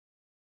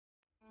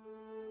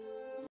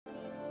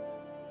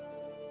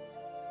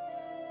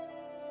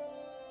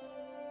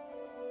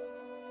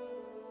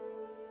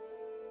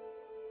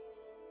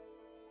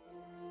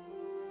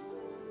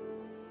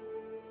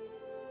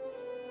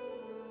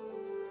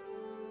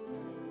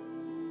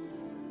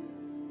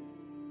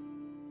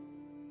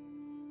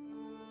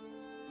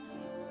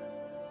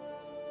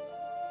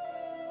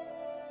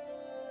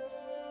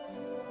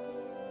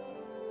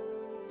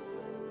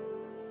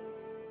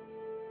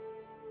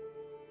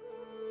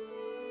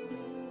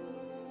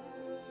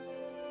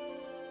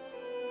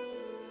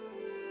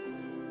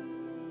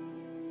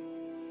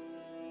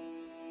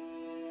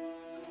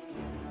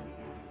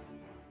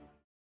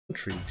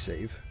intrigue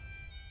save,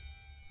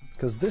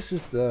 because this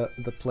is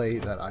the play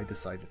that I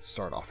decided to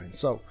start off in.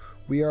 So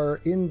we are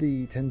in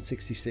the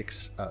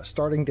 1066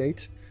 starting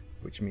date,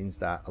 which means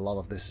that a lot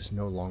of this is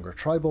no longer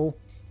tribal.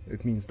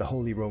 It means the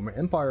Holy Roman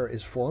Empire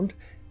is formed,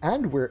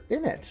 and we're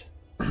in it.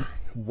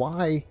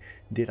 Why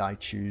did I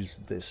choose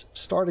this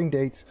starting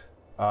date?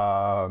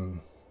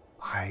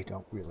 I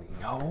don't really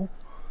know.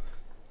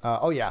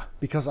 Oh yeah,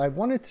 because I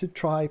wanted to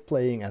try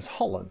playing as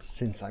Holland.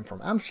 Since I'm from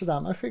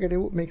Amsterdam, I figured it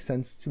would make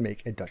sense to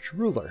make a Dutch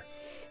ruler.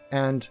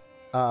 And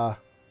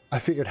I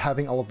figured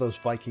having all of those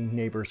Viking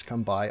neighbors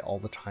come by all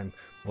the time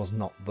was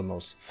not the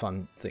most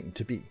fun thing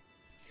to be.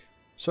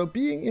 So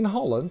being in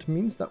Holland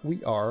means that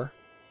we are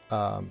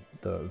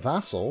the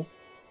vassal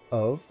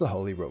of the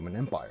Holy Roman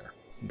Empire.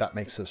 That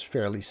makes us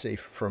fairly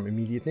safe from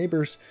immediate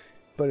neighbors,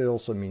 but it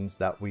also means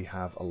that we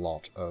have a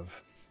lot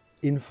of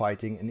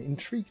infighting and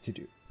intrigue to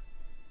do.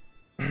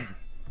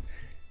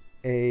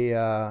 We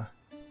are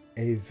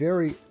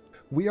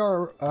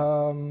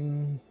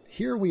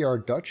here we are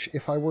Dutch.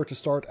 If I were to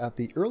start at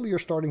the earlier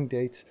starting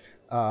date,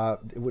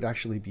 it would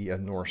actually be a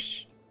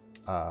Norse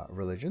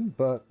religion,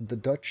 but the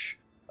Dutch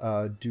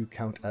do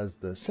count as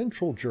the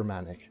Central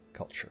Germanic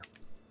culture.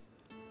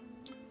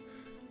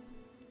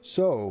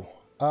 So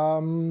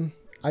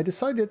I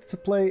decided to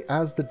play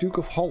as the Duke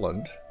of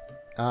Holland.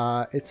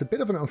 It's a bit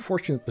of an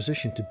unfortunate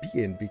position to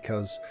be in,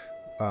 because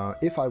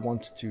if I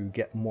want to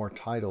get more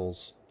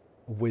titles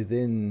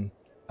within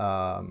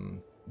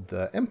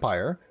the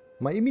Empire,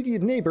 my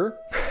immediate neighbor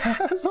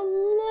has a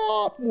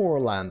lot more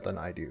land than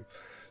I do.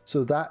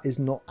 So that is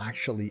not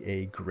actually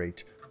a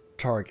great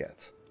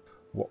target.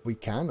 What we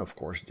can, of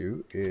course,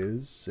 do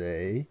is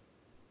say,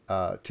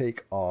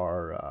 take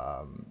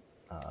our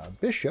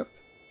bishop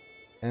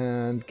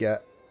and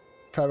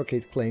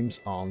fabricate claims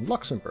on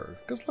Luxembourg,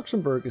 because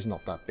Luxembourg is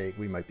not that big.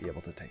 We might be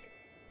able to take it.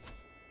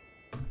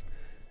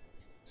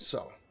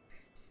 So,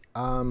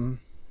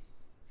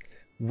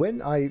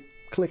 when I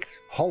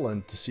clicked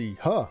Holland to see,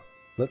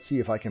 let's see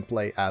if I can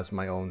play as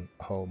my own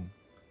home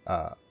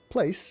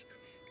place,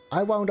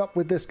 I wound up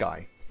with this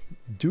guy,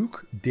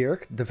 Duke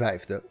Dirk V,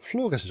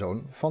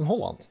 Floriszoon van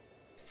Holland.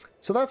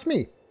 So that's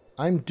me.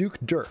 I'm Duke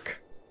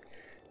Dirk.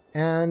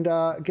 And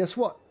guess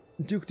what?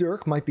 Duke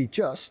Dirk might be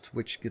just,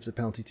 which gives a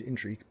penalty to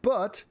intrigue,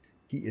 but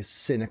he is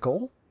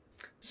cynical,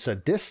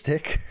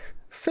 sadistic,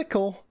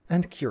 fickle,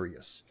 and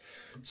curious.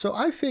 So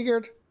I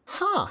figured,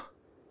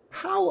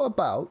 how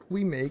about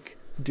we make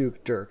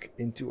Duke Dirk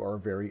into our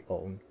very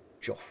own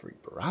Joffrey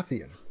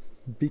Baratheon?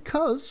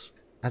 Because,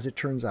 as it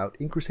turns out,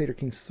 in Crusader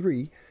Kings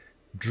 3,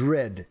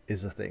 dread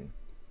is a thing.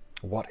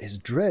 What is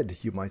dread,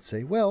 you might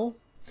say? Well,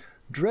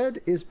 dread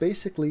is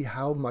basically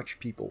how much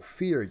people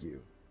fear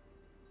you.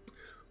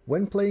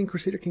 When playing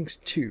Crusader Kings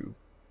 2,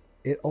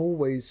 it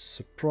always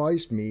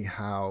surprised me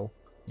how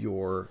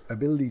your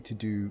ability to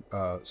do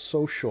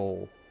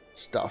social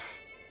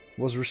stuff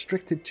was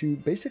restricted to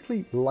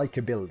basically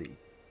likability.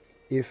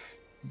 If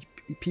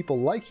people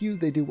like you,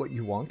 they do what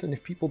you want, and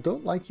if people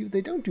don't like you,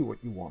 they don't do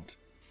what you want.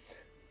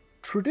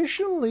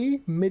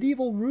 Traditionally,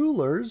 medieval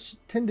rulers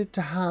tended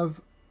to have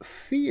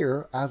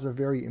fear as a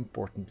very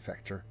important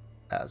factor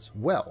as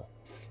well.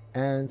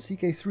 And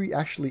CK3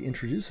 actually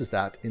introduces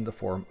that in the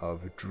form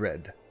of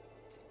dread.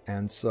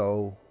 And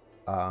so,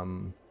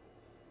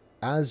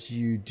 as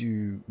you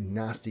do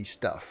nasty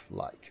stuff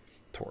like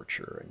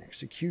torture and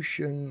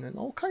execution and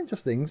all kinds of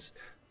things,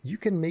 you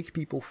can make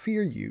people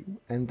fear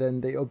you, and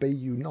then they obey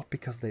you not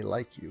because they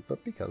like you,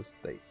 but because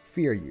they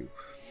fear you.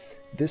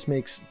 This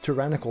makes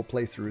tyrannical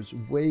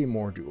playthroughs way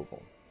more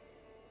doable.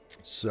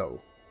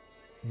 So,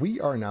 we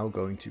are now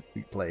going to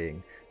be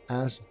playing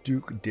as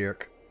Duke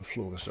Dirk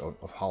Floriszoon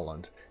of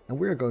Holland, and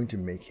we're going to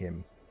make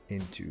him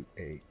into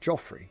a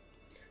Joffrey.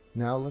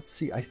 Now, let's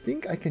see. I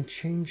think I can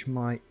change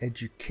my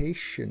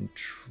education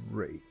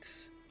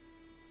traits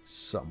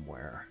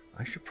somewhere.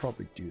 I should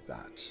probably do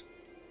that.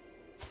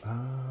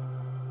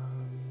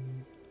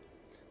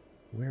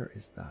 Where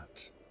is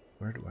that?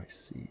 Where do I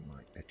see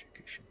my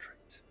education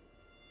traits?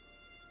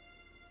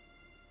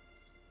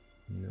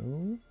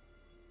 No.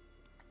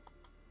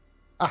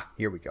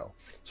 Here we go.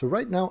 So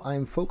right now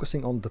I'm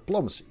focusing on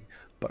diplomacy,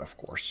 but of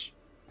course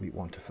we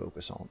want to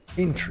focus on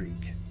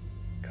intrigue,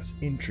 because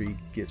intrigue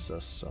gives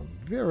us some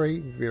very,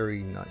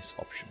 very nice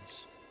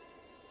options.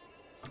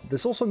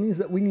 This also means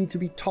that we need to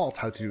be taught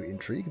how to do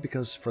intrigue,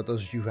 because for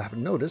those of you who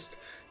haven't noticed,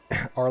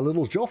 our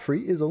little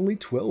Joffrey is only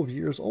 12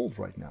 years old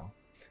right now.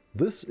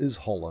 This is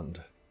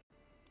Holland.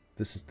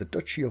 This is the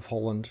Duchy of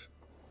Holland.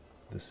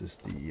 This is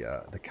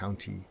the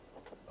county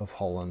of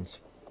Holland,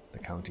 the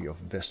county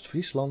of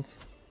West-Friesland.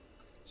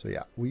 So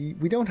yeah, we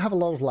don't have a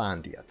lot of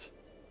land yet.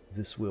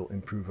 This will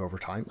improve over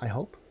time, I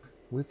hope,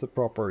 with the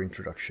proper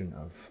introduction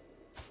of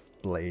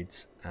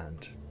blades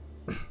and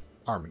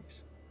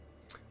armies.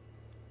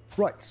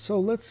 Right, so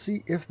let's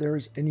see if there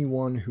is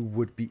anyone who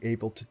would be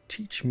able to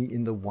teach me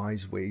in the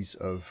wise ways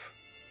of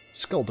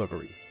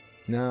skullduggery.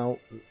 Now,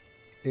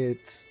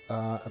 it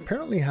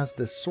apparently has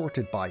this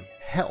sorted by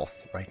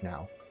health right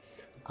now.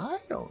 I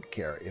don't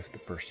care if the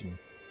person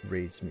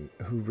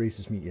who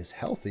raises me is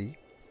healthy.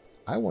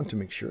 I want to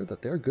make sure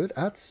that they're good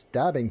at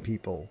stabbing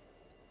people.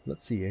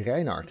 Let's see,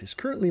 Reinhard is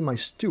currently my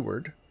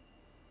steward.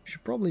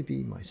 Should probably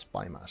be my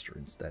spy master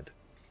instead.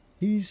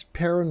 He's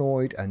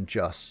paranoid and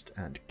just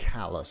and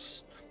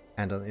callous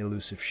and an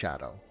elusive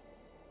shadow.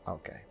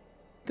 Okay.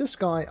 This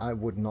guy I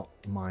would not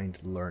mind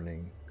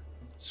learning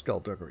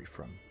skullduggery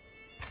from.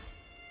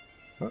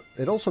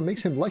 It also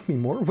makes him like me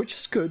more, which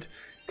is good,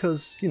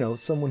 because, you know,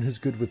 someone who's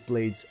good with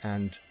blades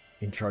and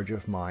in charge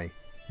of my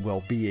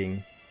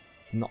well-being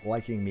not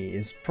liking me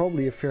is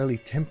probably a fairly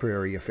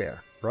temporary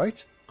affair,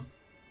 right?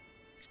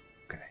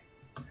 Okay.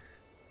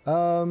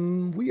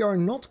 We are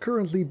not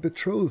currently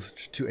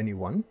betrothed to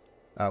anyone.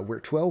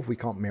 We're 12, we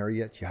can't marry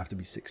yet, you have to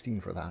be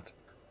 16 for that.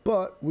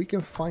 But we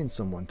can find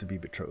someone to be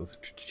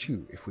betrothed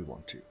to if we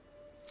want to.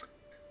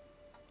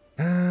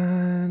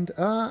 And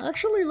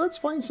actually, let's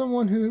find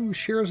someone who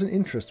shares an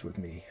interest with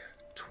me.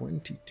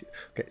 22.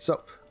 Okay,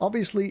 so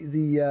obviously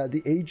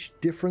the age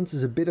difference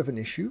is a bit of an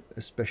issue,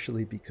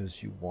 especially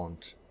because you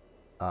want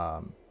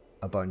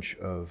a bunch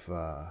of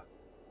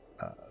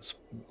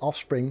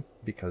offspring,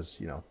 because,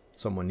 you know,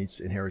 someone needs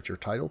to inherit your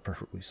title,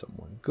 preferably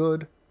someone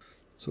good.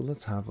 So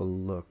let's have a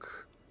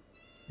look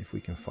if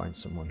we can find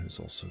someone who's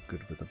also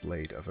good with a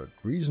blade of a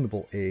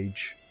reasonable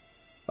age.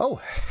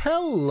 Oh,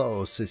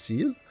 hello,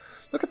 Cecile.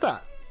 Look at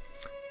that.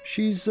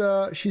 She's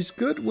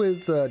good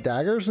with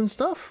daggers and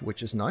stuff,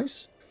 which is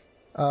nice.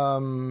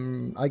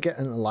 I get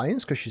an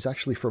alliance because she's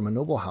actually from a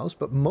noble house,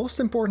 but most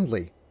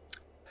importantly,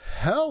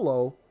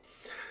 hello.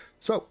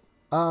 So,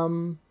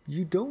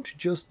 you don't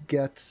just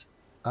get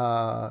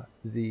the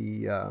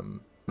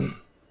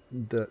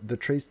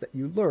traits that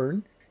you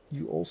learn,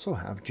 you also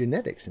have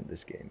genetics in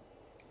this game.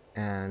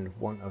 And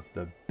one of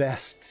the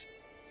best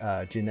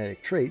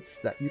genetic traits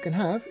that you can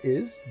have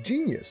is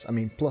genius. I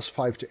mean,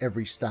 +5 to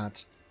every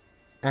stat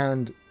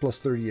and plus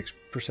 30%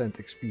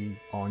 XP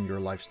on your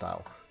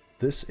lifestyle.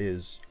 This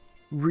is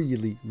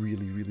really,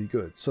 really, really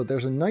good. So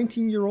there's a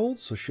 19-year-old,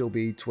 so she'll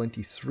be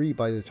 23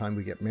 by the time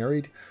we get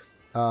married,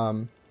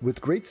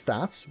 with great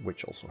stats,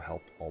 which also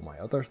help all my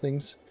other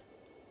things.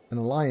 An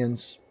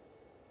alliance,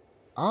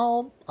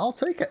 I'll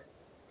take it.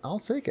 I'll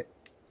take it.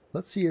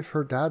 Let's see if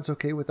her dad's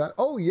okay with that.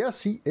 Oh,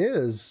 yes, he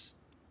is.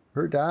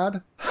 Her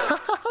dad.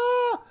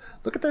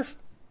 Look at this.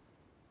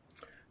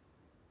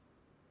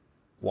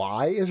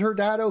 Why is her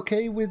dad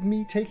okay with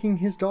me taking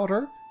his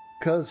daughter?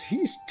 Because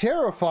he's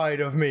terrified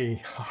of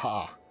me.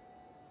 Haha.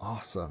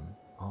 Awesome.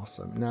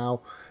 Awesome.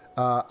 Now,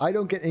 I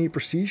don't get any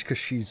prestige because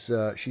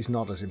she's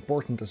not as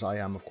important as I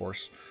am, of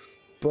course.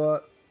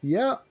 But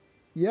yeah.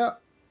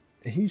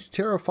 He's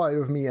terrified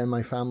of me and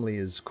my family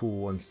is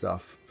cool and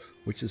stuff,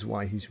 which is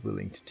why he's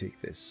willing to take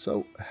this.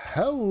 So,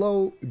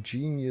 hello,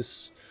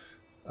 genius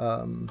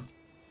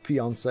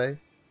fiance.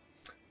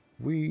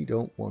 We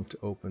don't want to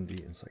open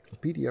the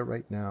encyclopedia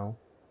right now.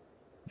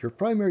 Your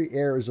primary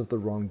heir is of the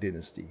wrong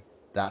dynasty.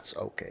 That's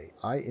okay.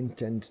 I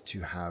intend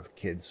to have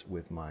kids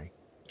with my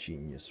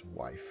genius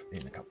wife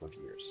in a couple of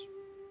years.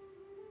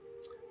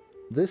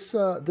 This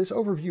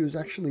overview is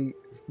actually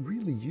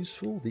really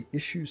useful. The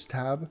Issues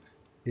tab,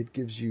 it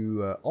gives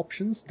you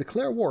options.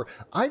 Declare war.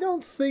 I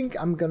don't think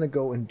I'm gonna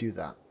go and do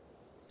that.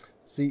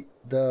 See,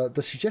 the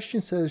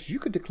suggestion says you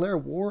could declare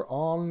war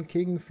on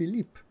King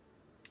Philippe.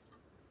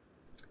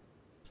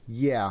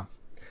 Yeah.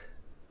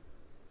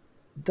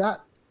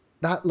 That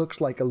looks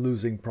like a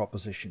losing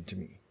proposition to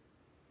me.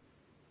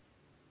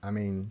 I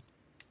mean,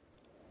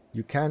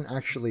 you can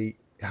actually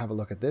have a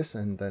look at this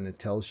and then it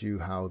tells you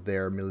how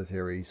their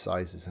military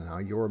size is and how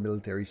your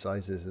military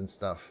size is and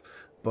stuff.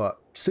 But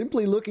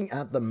simply looking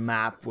at the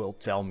map will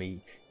tell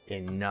me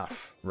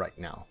enough right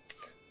now.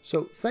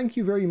 So thank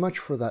you very much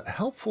for that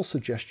helpful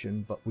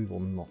suggestion, but we will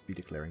not be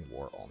declaring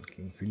war on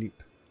King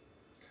Philippe.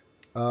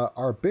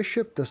 Our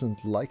bishop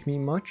doesn't like me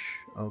much.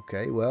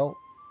 Okay, well,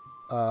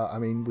 I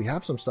mean, we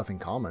have some stuff in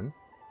common.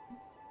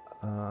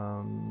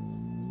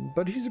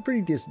 But he's a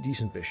pretty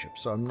decent bishop,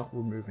 so I'm not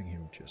removing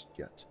him just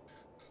yet.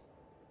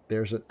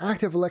 There's an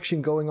active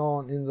election going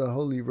on in the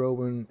Holy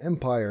Roman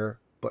Empire,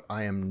 but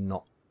I am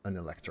not an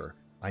elector.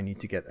 I need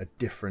to get a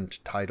different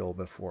title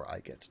before I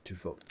get to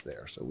vote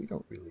there, so we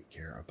don't really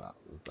care about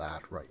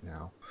that right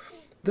now.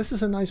 This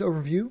is a nice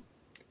overview.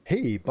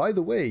 Hey, by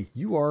the way,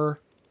 you are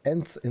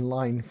nth in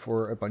line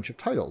for a bunch of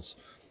titles.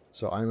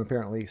 So I'm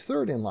apparently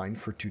third in line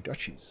for 2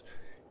 duchies.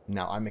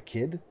 Now I'm a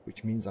kid,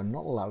 which means I'm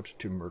not allowed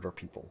to murder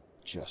people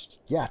just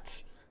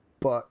yet.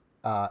 But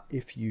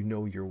if you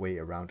know your way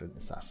around an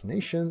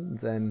assassination,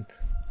 then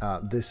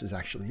this is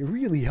actually a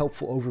really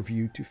helpful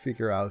overview to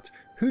figure out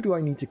who do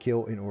I need to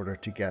kill in order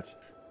to get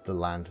the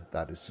land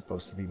that is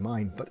supposed to be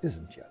mine, but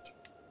isn't yet.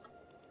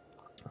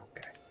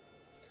 Okay.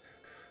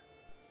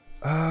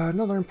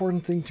 Another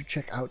important thing to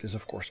check out is,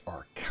 of course,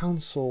 our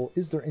council.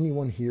 Is there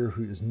anyone here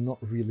who is not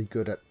really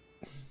good at...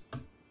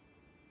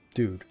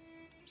 Dude,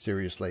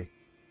 seriously.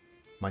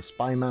 My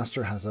spy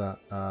master has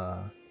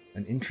an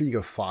intrigue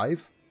of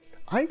 5.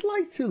 I'd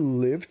like to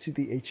live to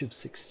the age of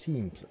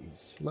 16,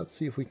 please. Let's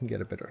see if we can get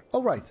a better...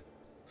 Oh, right.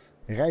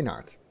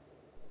 Reinhard.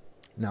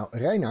 Now,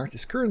 Reinhard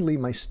is currently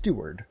my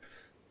steward,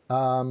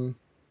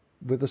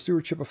 with a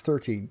stewardship of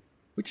 13.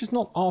 which is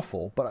not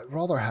awful, but I'd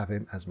rather have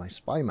him as my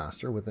spy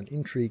master with an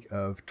intrigue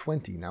of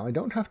 20. Now, I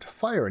don't have to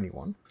fire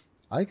anyone.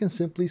 I can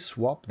simply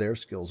swap their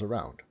skills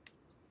around.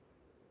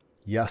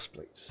 Yes,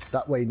 please.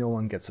 That way no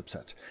one gets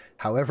upset.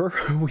 However,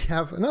 we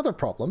have another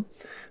problem,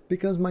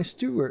 because my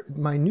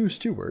new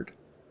steward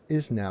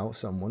is now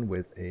someone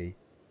with a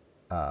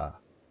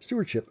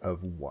stewardship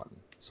of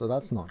 1. So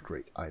that's not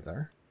great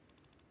either.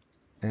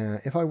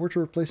 If I were to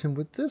replace him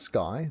with this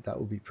guy, that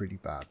would be pretty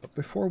bad. But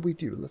before we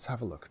do, let's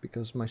have a look,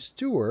 because my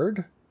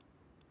steward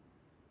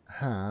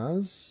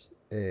has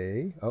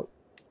a... oh,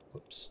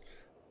 whoops.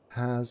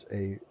 Has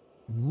a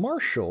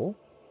marshal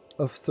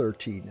of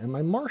 13, and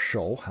my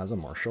marshal has a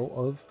marshal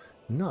of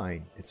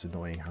 9. It's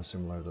annoying how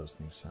similar those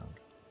things sound.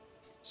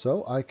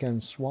 So I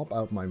can swap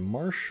out my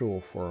marshal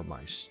for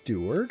my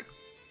steward.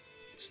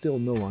 Still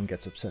no one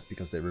gets upset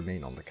because they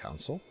remain on the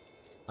council.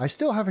 I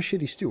still have a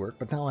shitty steward,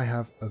 but now I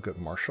have a good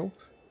marshal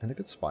and a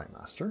good spy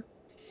master.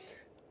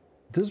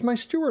 Does my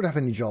steward have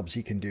any jobs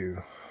he can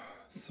do?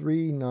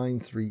 3, 9,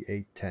 3,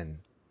 8, 10.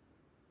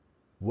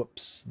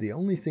 Whoops. The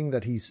only thing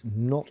that he's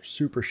not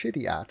super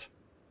shitty at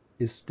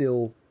is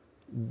still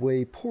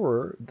way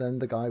poorer than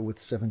the guy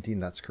with 17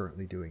 that's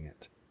currently doing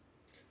it.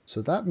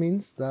 So that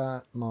means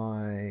that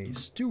my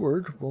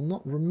steward will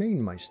not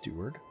remain my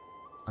steward.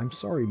 I'm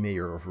sorry,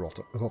 Mayor of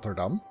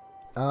Rotterdam.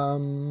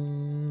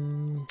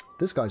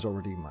 This guy's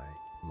already my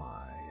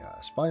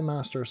spy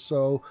master,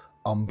 so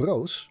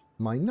Ambrose,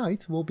 my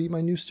knight, will be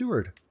my new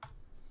steward.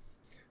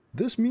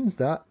 This means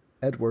that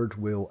Edward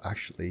will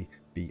actually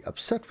be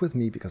upset with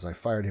me because I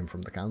fired him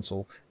from the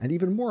council, and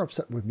even more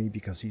upset with me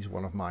because he's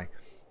one of my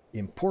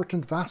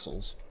important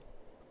vassals.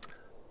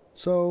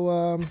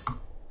 So,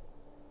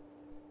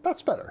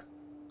 that's better.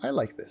 I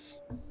like this.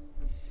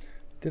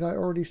 Did I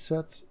already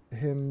set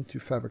him to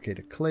fabricate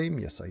a claim?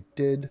 Yes, I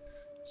did.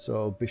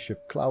 So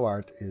Bishop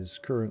Klauart is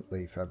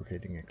currently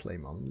fabricating a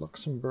claim on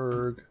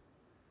Luxembourg.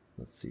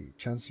 Let's see,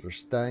 Chancellor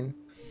Stang.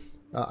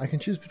 I can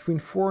choose between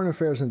foreign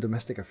affairs and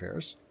domestic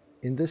affairs.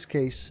 In this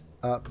case,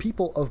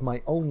 people of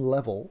my own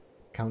level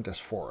count as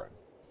foreign.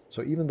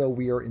 So even though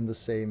we are in the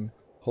same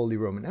Holy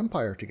Roman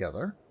Empire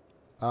together,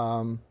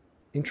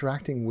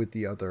 interacting with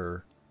the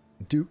other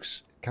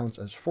dukes counts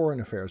as foreign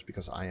affairs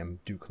because I am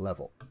duke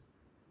level.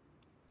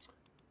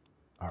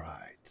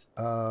 Alright.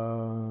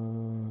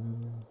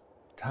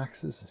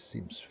 Taxes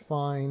seems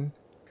fine.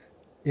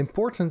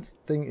 Important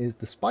thing is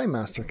the spy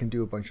master can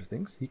do a bunch of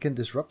things. He can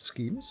disrupt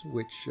schemes,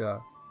 which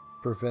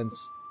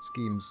prevents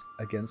schemes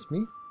against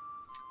me.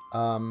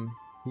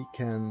 He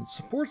can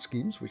support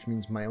schemes, which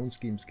means my own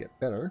schemes get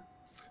better.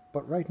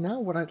 But right now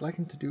what I'd like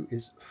him to do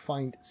is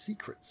find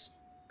secrets,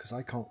 because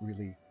I can't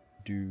really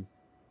do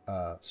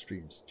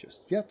streams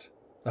just yet.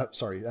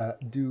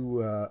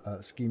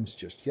 Schemes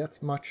just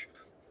yet much.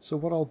 So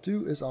what I'll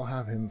do is I'll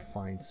have him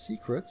find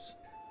secrets,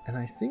 and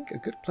I think a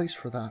good place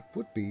for that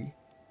would be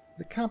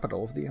the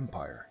capital of the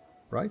empire,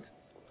 right?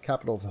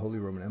 Capital of the Holy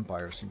Roman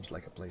Empire seems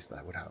like a place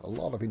that would have a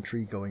lot of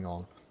intrigue going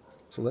on.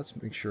 So let's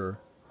make sure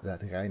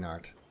that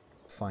Reinhard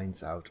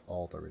finds out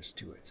all there is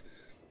to it.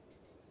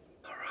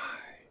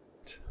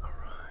 Alright,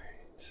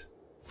 alright.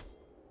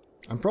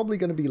 I'm probably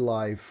going to be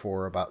live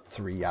for about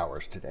 3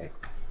 hours today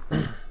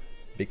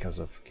because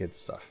of kids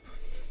stuff.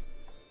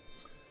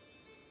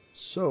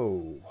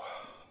 So,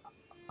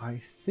 I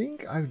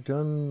think I've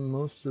done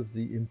most of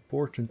the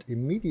important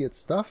immediate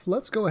stuff.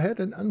 Let's go ahead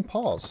and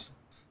unpause.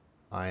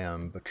 I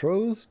am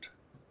betrothed,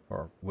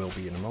 or will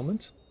be in a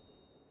moment,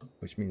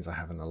 which means I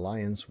have an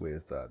alliance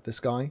with this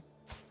guy,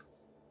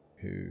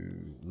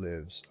 who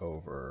lives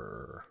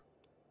over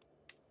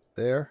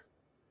there.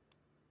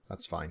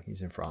 That's fine,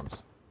 he's in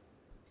France.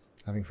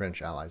 Having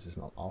French allies is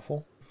not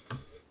awful.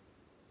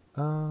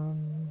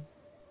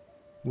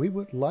 We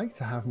would like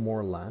to have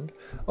more land.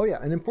 Oh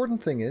yeah, an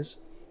important thing is,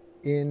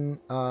 in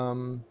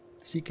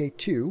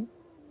CK2,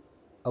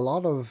 a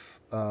lot of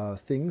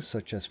things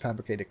such as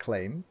fabricated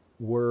claim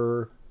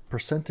were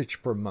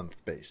percentage per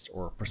month based,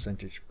 or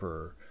percentage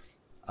per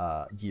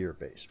year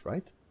based,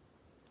 right?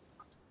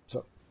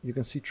 So you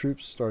can see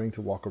troops starting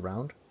to walk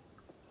around.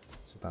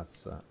 So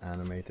that's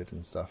animated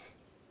and stuff.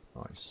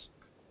 Nice.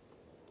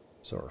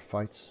 So our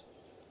fights.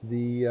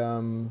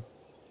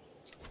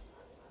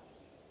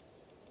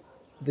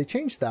 They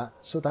changed that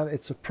so that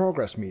it's a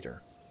progress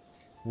meter,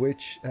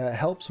 which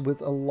helps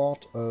with a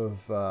lot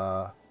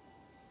of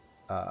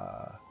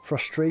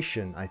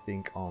frustration, I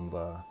think, on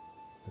the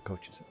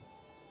coaches' end.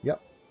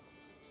 Yep.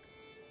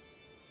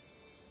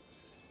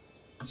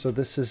 So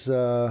this is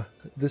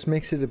this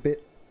makes it a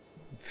bit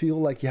feel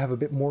like you have a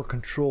bit more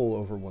control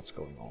over what's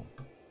going on.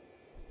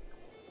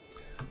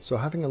 So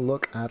having a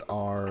look at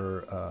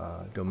our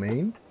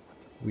domain,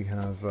 we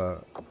have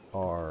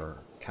our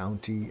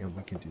county, and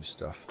we can do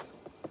stuff.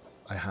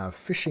 I have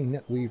fishing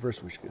net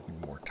weavers, which gives me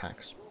more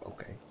tax.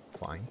 Okay,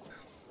 fine.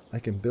 I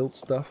can build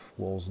stuff: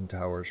 walls and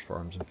towers,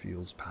 farms and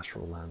fields,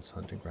 pastoral lands,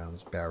 hunting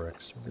grounds,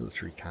 barracks,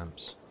 military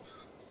camps.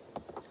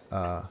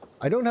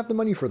 I don't have the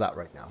money for that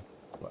right now,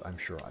 but I'm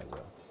sure I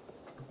will.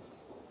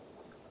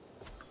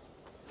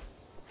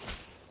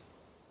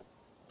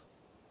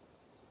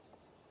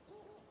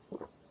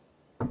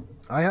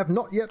 I have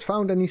not yet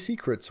found any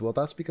secrets. Well,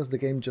 that's because the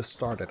game just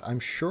started. I'm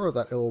sure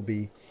that it'll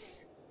be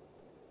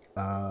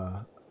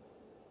a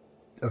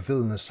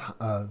villainous,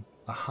 a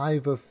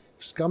hive of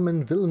scum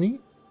and villainy,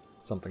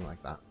 something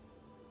like that.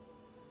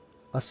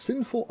 A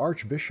sinful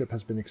archbishop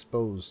has been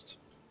exposed.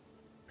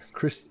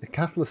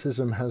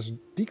 Catholicism has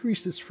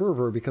decreased its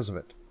fervor because of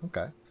it.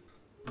 Okay,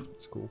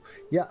 that's cool.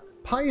 Yeah,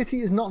 piety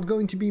is not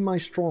going to be my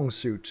strong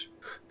suit.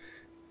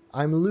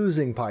 I'm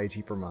losing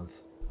piety per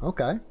month.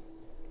 Okay.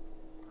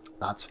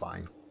 That's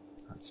fine.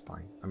 That's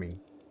fine. I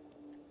mean,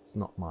 it's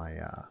not my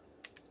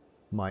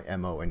my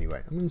MO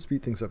anyway. I'm going to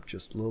speed things up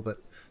just a little bit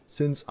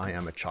since I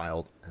am a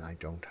child and I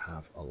don't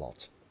have a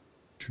lot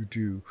to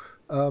do.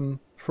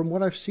 From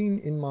what I've seen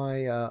in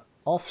my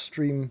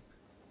off-stream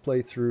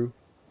playthrough,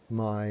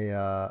 my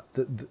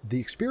the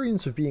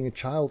experience of being a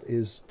child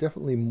is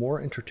definitely more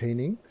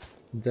entertaining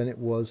than it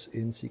was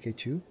in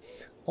CK2.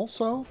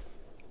 Also,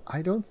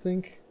 I don't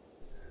think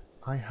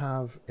I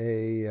have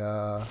a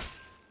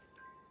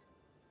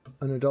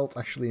an adult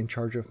actually in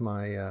charge of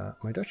my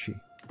my duchy.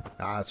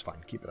 Ah, that's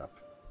fine. Keep it up.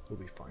 It'll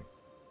be fine.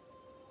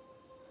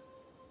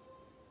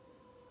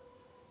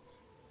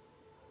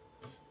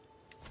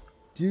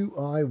 Do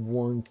I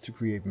want to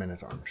create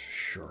men-at-arms?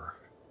 Sure.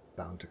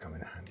 Bound to come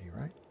in handy,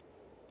 right?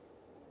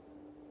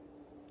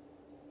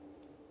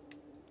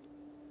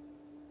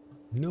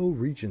 No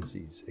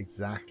regencies.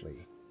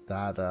 Exactly.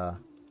 That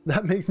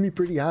that makes me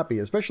pretty happy,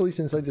 especially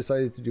since I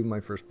decided to do my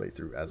first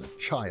playthrough as a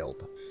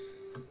child.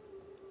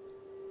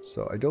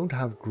 So I don't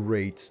have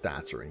great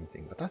stats or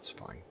anything, but that's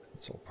fine.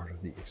 It's all part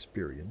of the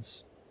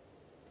experience.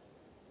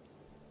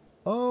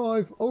 Oh,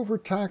 I've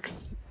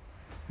overtaxed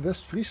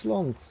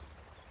West-Friesland.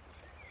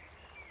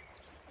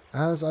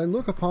 As I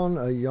look upon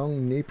a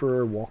young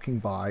neighbor walking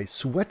by,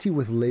 sweaty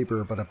with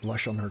labor but a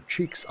blush on her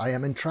cheeks, I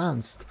am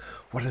entranced.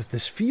 What is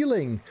this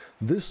feeling?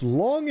 This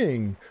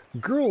longing?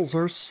 Girls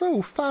are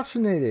so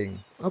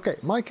fascinating. Okay,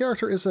 my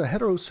character is a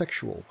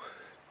heterosexual.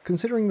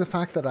 Considering the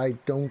fact that I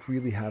don't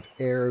really have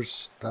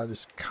heirs, that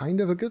is kind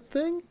of a good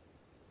thing.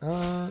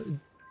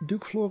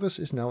 Duke Flores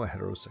is now a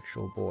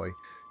heterosexual boy.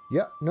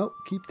 Yeah, no,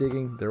 keep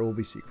digging. There will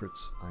be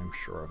secrets. I'm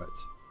sure of it.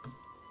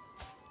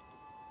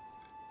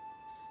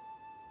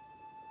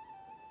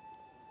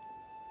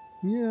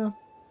 Yeah.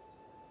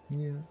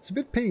 Yeah. It's a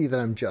bit pity that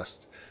I'm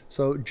just.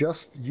 So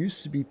just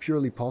used to be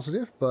purely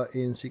positive, but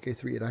in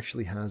CK3 it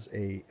actually has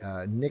a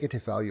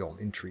negative value on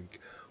intrigue,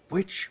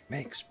 which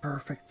makes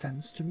perfect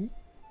sense to me.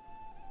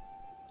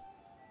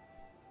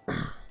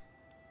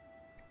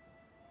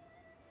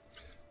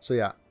 So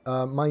yeah,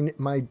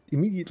 my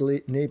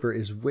immediate neighbor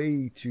is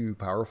way too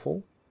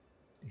powerful.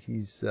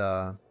 He's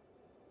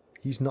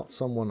not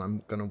someone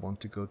I'm gonna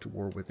want to go to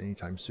war with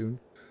anytime soon.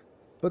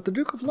 But the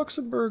Duke of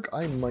Luxembourg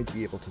I might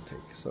be able to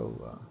take,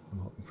 so I'm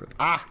hoping for that.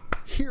 Ah,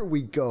 here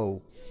we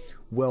go.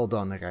 Well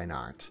done,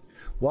 Reinhard.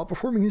 While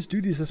performing his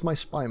duties as my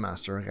spy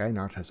master,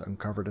 Reinhard has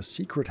uncovered a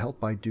secret held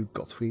by Duke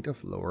Gottfried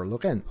of Lower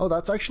Lorraine. Oh,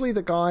 that's actually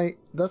the guy.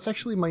 That's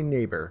actually my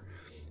neighbor.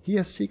 He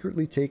has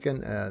secretly taken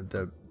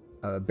the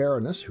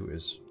Baroness, who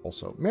is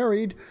also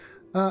married,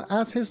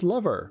 as his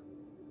lover.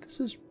 This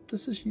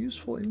is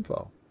useful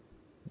info.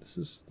 This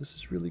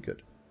is really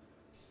good.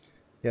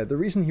 Yeah, the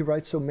reason he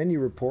writes so many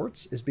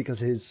reports is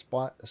because his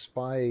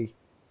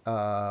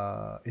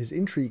his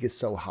intrigue is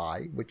so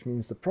high, which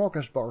means the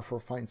progress bar for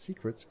find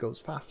secrets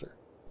goes faster.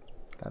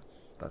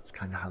 That's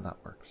kind of how that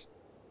works.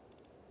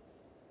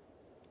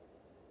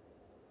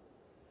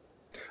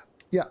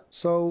 Yeah,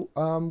 so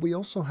we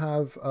also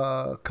have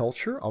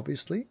culture,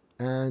 obviously,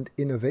 and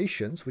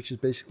innovations, which is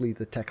basically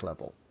the tech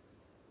level.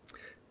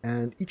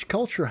 And each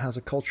culture has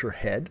a culture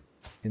head,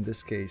 in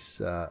this case,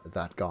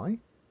 that guy.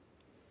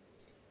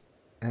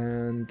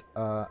 And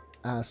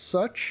as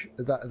such,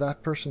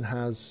 that person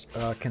has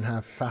can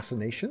have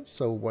fascinations,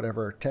 so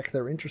whatever tech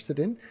they're interested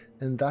in,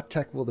 and that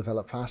tech will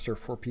develop faster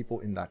for people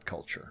in that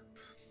culture.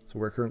 So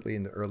we're currently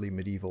in the early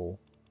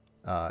medieval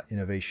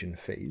innovation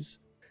phase.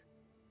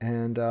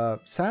 And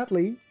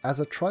sadly, as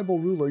a tribal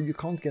ruler, you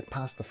can't get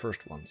past the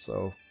first one,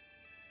 so...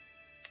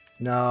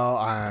 No,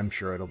 I'm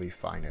sure it'll be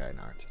fine,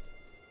 Reinhard.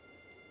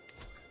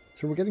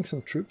 So we're getting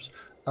some troops.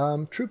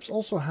 Troops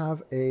also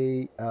have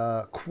a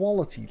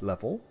quality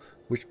level,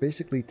 which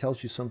basically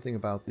tells you something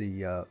about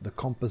the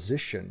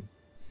composition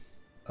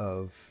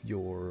of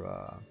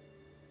your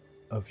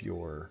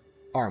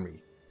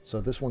army.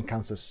 So this one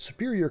counts as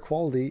superior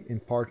quality, in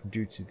part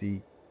due to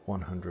the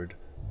 100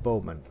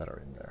 bowmen that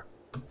are in there.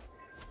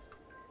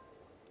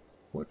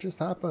 What just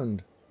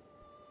happened?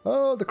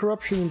 Oh, the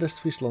corruption in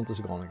West-Friesland is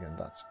gone again.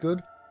 That's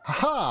good.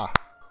 Haha!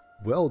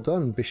 Well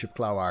done, Bishop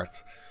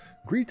Klauart.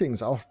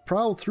 Greetings. I've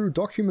prowled through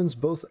documents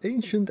both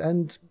ancient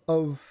and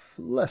of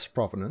less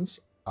provenance,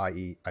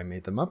 i.e. I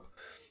made them up.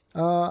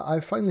 I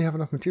finally have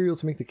enough material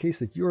to make the case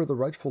that you're the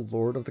rightful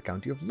lord of the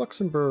County of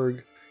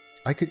Luxembourg.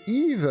 I could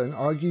even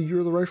argue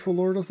you're the rightful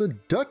lord of the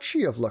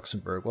Duchy of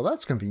Luxembourg. Well,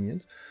 that's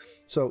convenient.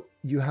 So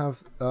you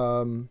have...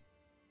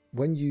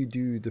 when you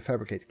do the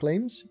fabricate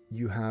claims,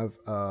 you have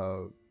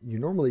you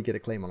normally get a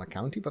claim on a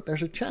county, but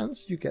there's a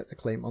chance you get a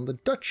claim on the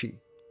duchy.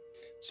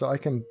 So I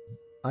can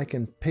I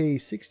can pay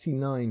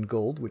 69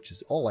 gold, which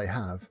is all I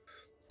have,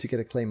 to get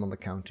a claim on the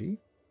county.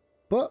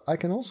 But I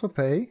can also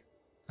pay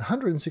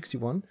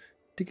 161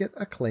 to get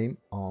a claim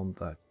on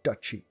the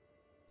duchy,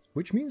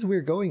 which means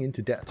we're going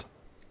into debt.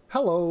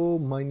 Hello,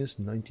 minus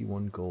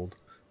 91 gold.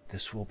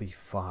 This will be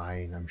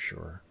fine, I'm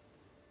sure.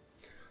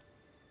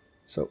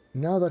 So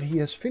now that he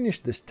has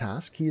finished this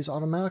task, he is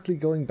automatically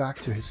going back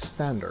to his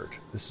standard.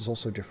 This is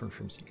also different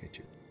from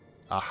CK2.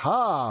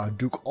 Aha!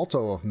 Duke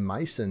Otto of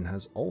Meissen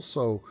has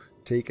also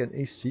taken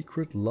a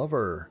secret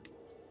lover.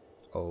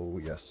 Oh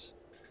yes.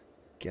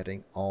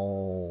 Getting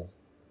all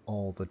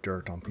the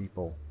dirt on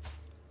people.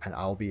 And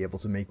I'll be able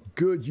to make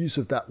good use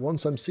of that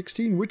once I'm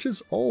 16, which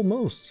is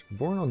almost.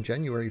 Born on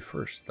January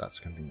 1st. That's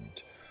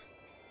convenient.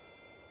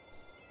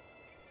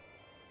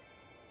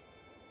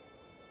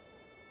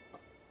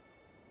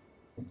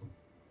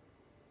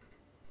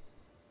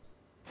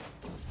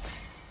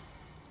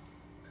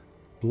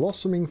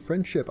 Blossoming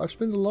friendship. I've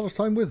spent a lot of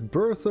time with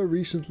Bertha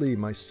recently,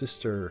 my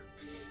sister.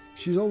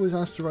 She's always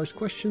asked the right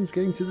questions,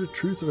 getting to the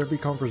truth of every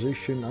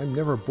conversation. I'm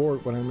never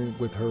bored when I'm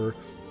with her.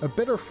 A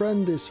better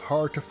friend is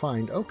hard to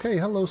find. Okay,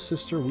 hello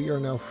sister, we are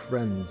now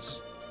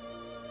friends.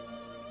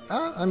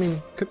 I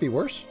mean, could be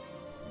worse.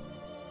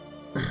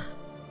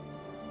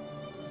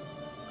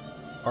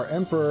 Our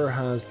emperor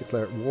has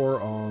declared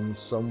war on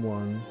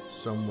someone,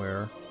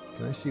 somewhere.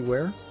 Can I see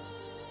where?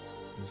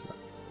 Is that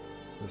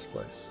this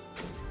place?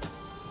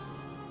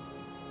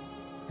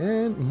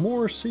 And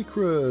more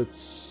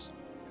secrets.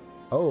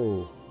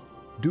 Oh,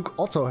 Duke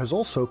Otto has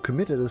also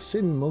committed a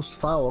sin most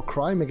foul, a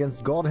crime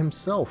against God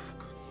himself.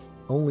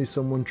 Only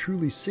someone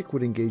truly sick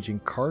would engage in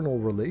carnal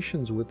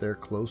relations with their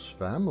close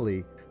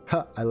family.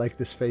 Ha, I like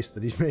this face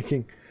that he's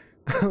making.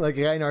 Like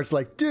Reinhardt's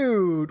like,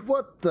 dude,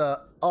 what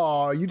the...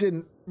 Oh, you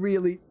didn't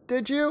really,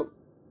 did you?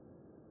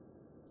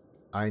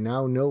 I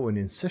now know an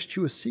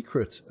incestuous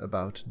secret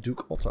about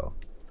Duke Otto.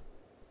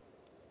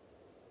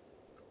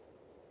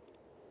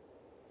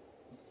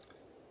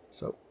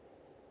 So,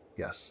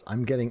 yes,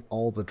 I'm getting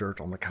all the dirt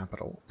on the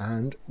capital,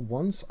 and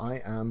once I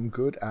am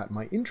good at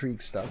my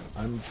intrigue stuff,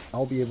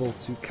 I'll be able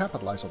to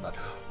capitalize on that.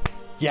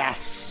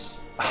 Yes!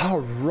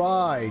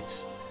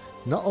 Alright!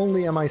 Not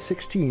only am I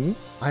 16,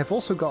 I've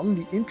also gotten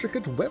the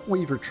intricate web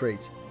weaver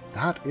trait.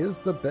 That is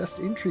the best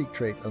intrigue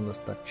trait, unless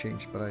that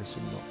changed, but I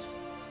assume not.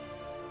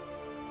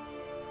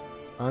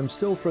 I'm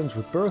still friends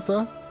with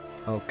Bertha.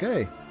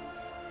 Okay.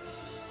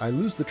 I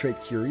lose the trait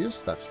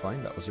curious, that's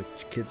fine, that was a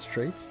kid's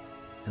trait.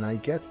 And I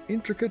get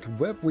intricate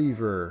web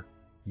weaver.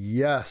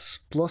 Yes,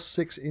 plus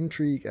 6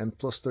 intrigue and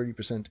plus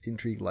 30%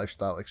 intrigue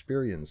lifestyle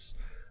experience.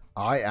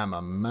 I am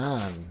a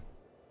man.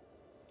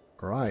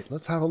 Alright,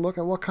 let's have a look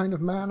at what kind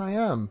of man I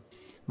am.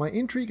 My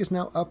intrigue is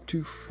now up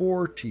to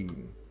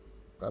 14.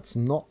 That's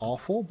not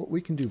awful, but we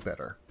can do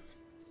better.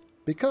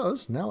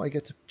 Because now I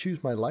get to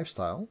choose my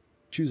lifestyle.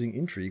 Choosing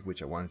intrigue,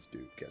 which I wanted to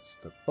do, gets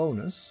the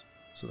bonus.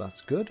 So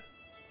that's good.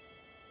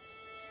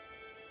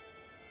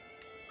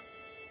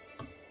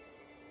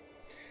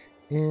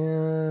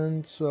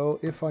 And so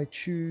if I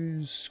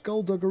choose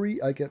skullduggery,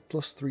 I get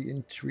plus 3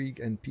 intrigue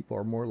and people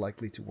are more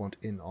likely to want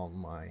in on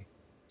my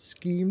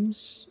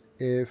schemes.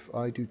 If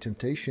I do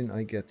temptation,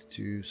 I get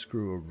to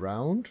screw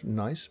around.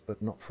 Nice,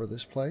 but not for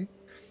this play.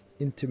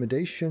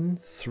 Intimidation,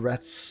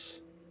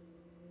 threats,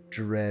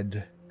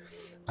 dread.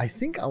 I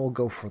think I will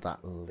go for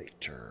that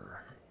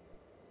later.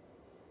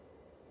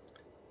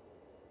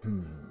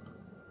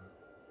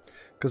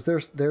 Because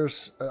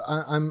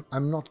I'm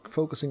not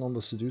focusing on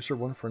the seducer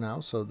one for now,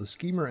 so the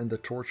schemer and the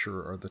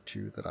torturer are the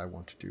two that I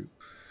want to do.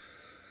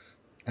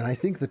 And I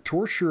think the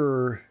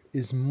torturer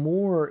is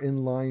more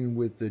in line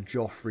with the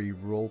Joffrey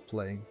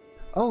role-playing.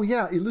 Oh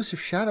yeah, elusive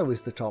shadow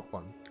is the top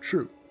one.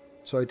 True.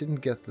 So I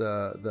didn't get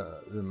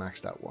the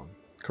maxed out one.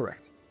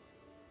 Correct.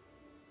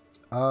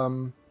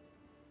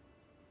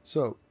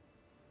 So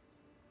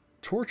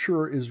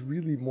torturer is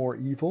really more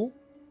evil.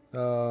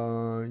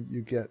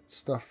 You get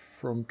stuff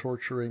from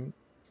torturing.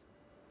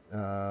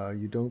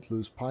 You don't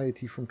lose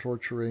piety from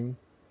torturing.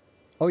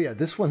 Oh yeah,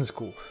 this one's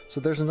cool. So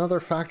there's another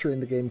factor in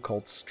the game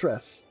called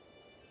stress.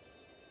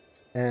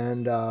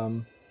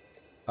 And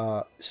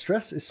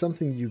stress is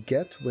something you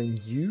get when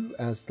you,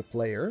 as the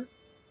player,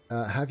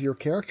 have your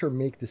character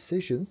make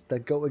decisions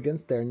that go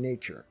against their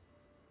nature.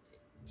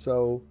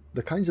 So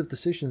the kinds of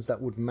decisions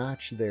that would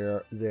match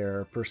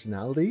their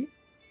personality,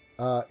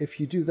 if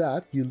you do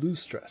that, you lose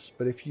stress.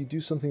 But if you do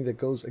something that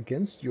goes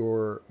against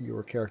your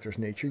character's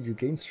nature, you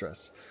gain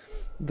stress.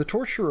 The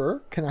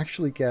torturer can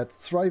actually get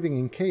thriving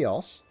in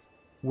chaos,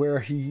 where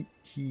he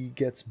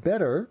gets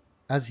better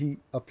as he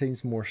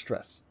obtains more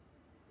stress.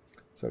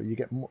 So you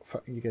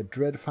get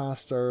dread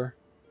faster.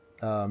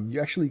 You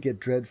actually get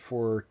dread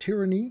for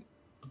tyranny.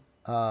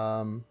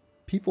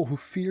 People who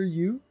fear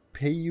you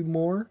pay you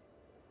more.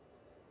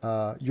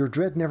 Your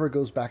dread never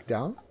goes back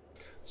down.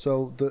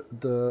 So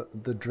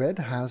the dread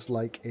has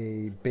like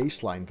a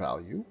baseline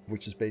value,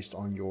 which is based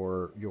on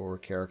your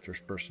character's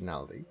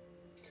personality.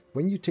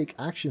 When you take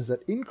actions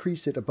that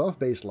increase it above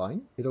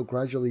baseline, it'll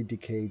gradually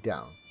decay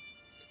down.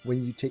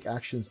 when you take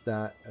actions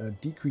that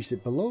decrease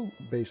it below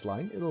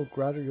baseline, it'll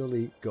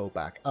gradually go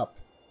back up.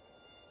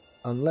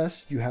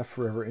 Unless you have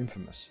Forever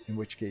Infamous, in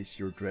which case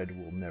your dread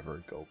will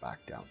never go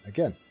back down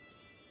again.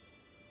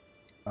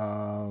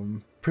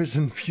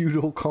 Prison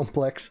Feudal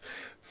Complex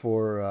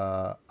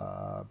for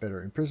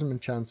better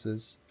imprisonment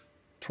chances.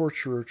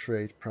 Torturer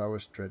trait,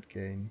 Prowess Dread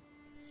gain.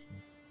 So,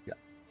 yeah.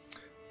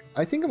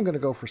 I think I'm going to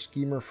go for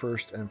Schemer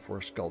first and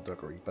for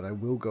Skullduggery, but I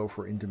will go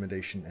for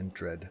Intimidation and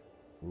Dread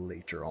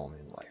later on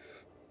in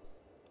life.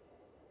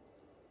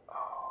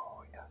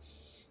 Oh,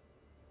 yes.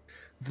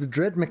 The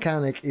Dread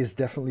mechanic is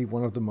definitely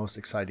one of the most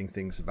exciting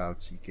things about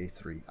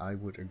CK3. I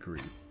would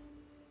agree.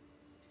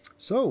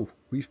 So,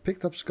 we've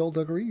picked up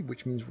Skullduggery,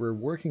 which means we're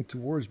working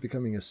towards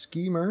becoming a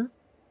Schemer,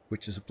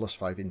 which is a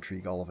 +5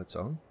 intrigue all of its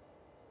own.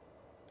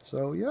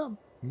 So, yeah,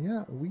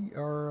 we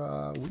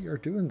are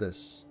doing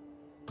this.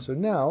 So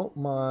now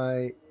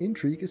my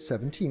intrigue is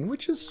 17,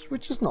 which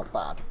is not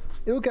bad.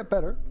 It'll get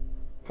better.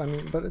 I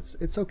mean, but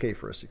it's okay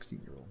for a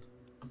 16-year-old.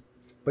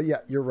 But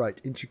yeah, you're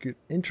right.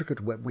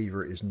 Intricate Web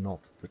Weaver is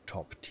not the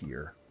top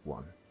tier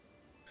one.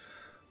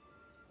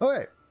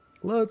 Okay,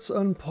 let's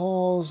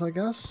unpause, I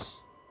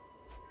guess.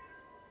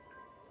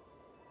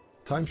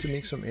 Time to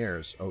make some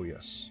heirs. Oh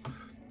yes.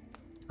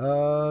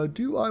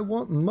 Do I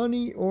want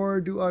money or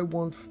do I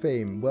want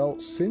fame? Well,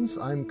 since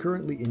I'm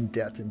currently in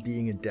debt and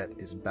being in debt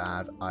is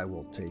bad, I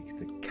will take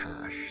the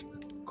cash,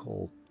 the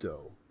cold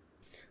dough.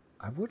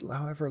 I would,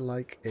 however,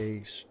 like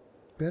a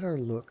better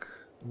look.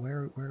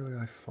 Where do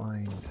I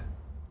find...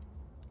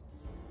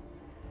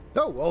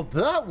 Oh, well,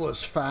 that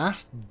was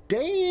fast.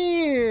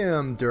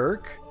 Damn,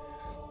 Dirk.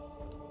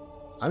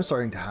 I'm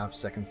starting to have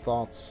second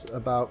thoughts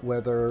about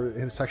whether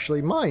it's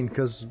actually mine,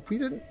 because we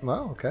didn't...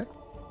 Well, okay.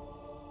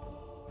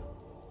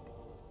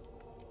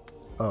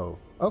 Oh,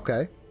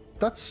 okay.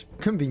 That's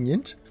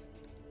convenient.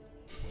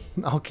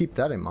 I'll keep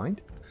that in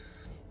mind.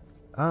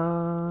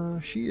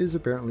 She is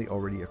apparently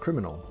already a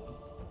criminal.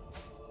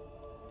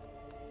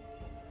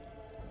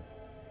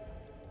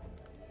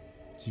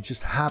 She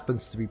just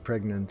happens to be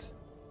pregnant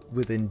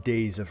within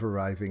days of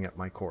arriving at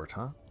my court,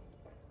 huh?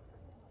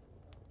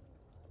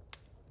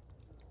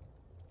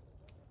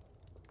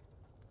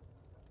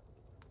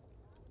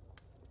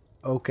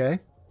 Okay.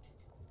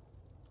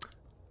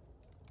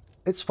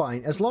 It's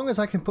fine. As long as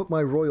I can put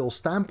my royal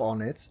stamp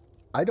on it,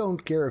 I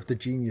don't care if the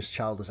genius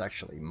child is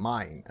actually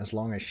mine, as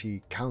long as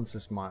she counts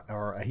as my,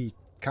 or he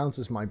counts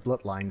as my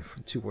bloodline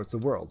towards the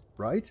world,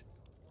 right?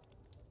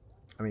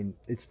 I mean,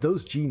 it's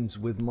those genes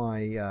with my...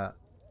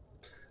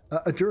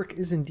 a dirk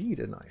is indeed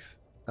a knife.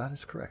 That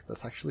is correct.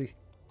 That's actually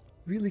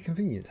really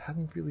convenient.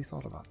 Hadn't really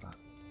thought about that.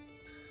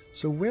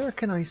 So where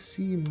can I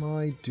see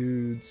my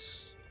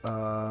dude's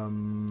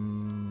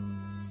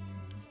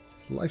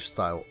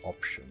lifestyle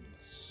options?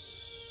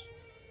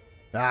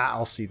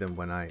 I'll see them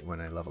when I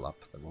level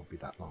up. That won't be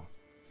that long.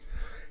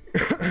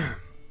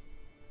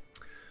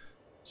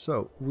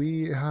 So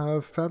we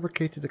have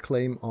fabricated a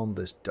claim on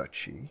this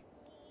duchy.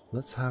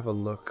 Let's have a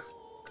look,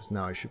 because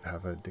now I should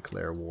have a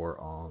declare war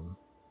on...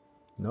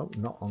 No,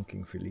 not on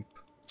King Philippe.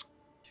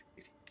 You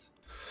idiot.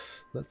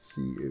 Let's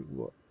see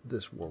what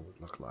this war would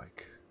look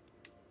like.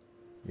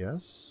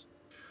 Yes.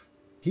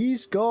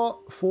 He's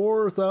got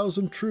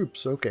 4,000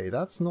 troops. Okay,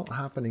 that's not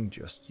happening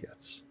just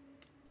yet.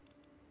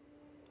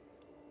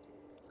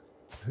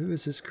 Who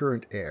is his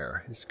current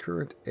heir? His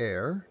current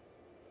heir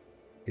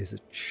is a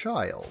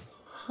child.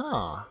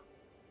 Huh.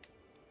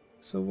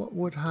 So what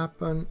would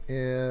happen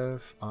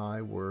if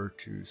I were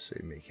to,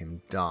 say, make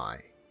him die?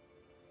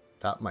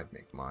 That might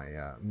make my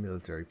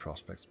military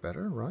prospects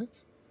better,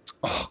 right?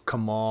 Oh,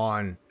 come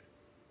on.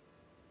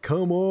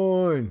 Come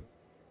on.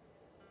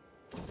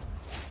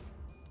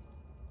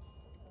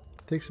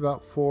 Takes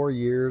about 4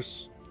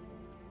 years.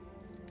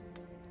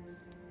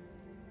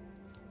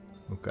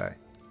 Okay.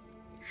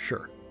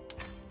 Sure.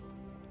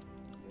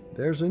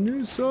 There's a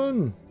new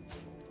son.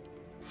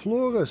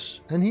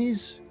 Florus. And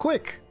he's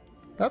quick.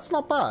 That's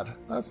not bad.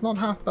 That's not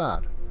half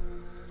bad.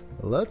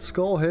 Let's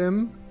call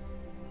him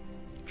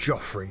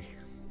Joffrey.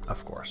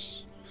 Of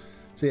course.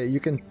 So yeah, you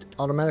can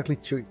automatically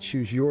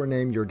choose your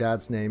name, your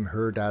dad's name,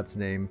 her dad's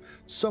name,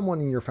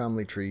 someone in your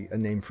family tree, a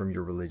name from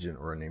your religion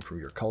or a name from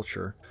your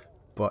culture.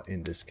 But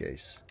in this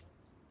case,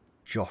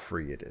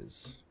 Joffrey it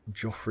is.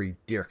 Joffrey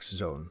Dirk's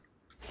Zoon.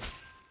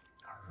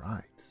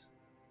 Alright.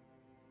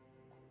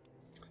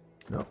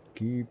 No,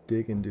 keep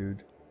digging,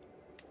 dude.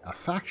 A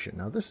faction.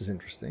 Now this is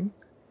interesting.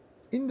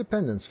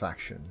 Independence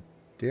faction.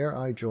 Dare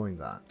I join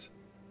that?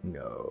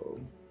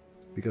 No.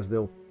 Because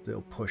they'll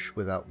push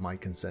without my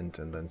consent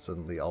and then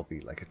suddenly I'll be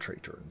like a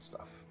traitor and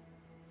stuff.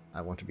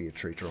 I want to be a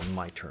traitor on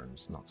my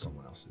terms, not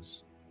someone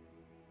else's.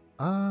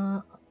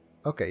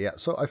 Okay, yeah,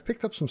 so I've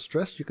picked up some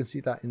stress. You can see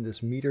that in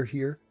this meter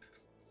here.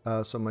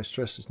 So my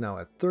stress is now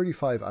at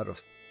 35 out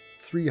of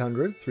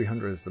 300.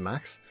 300 is the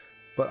max.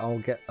 But I'll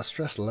get a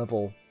stress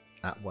level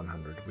at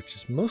 100, which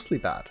is mostly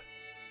bad.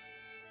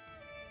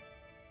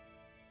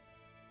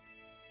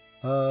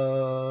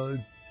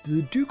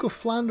 The Duke of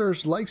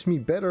Flanders likes me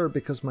better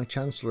because my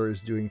Chancellor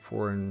is doing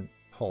foreign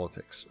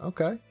politics.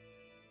 Okay.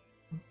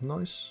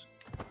 Nice.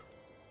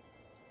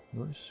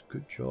 Nice,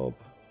 good job,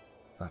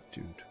 that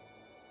dude.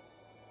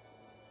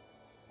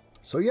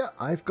 So yeah,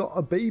 I've got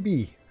a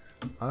baby.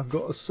 I've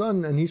got a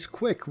son, and he's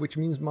quick, which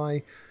means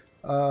my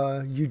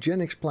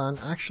eugenics plan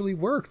actually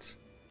worked.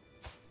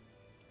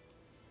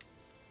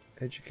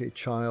 Educate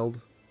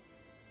child.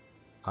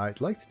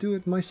 I'd like to do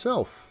it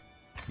myself.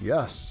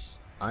 Yes,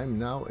 I'm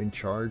now in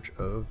charge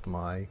of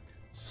my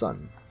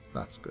son.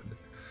 That's good.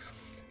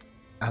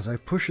 As I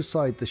push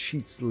aside the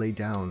sheets to lay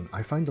down,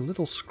 I find a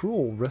little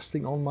scroll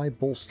resting on my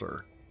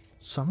bolster.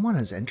 Someone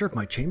has entered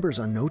my chambers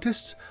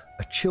unnoticed?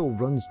 A chill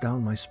runs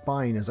down my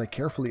spine as I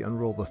carefully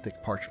unroll the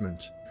thick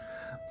parchment.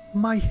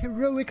 My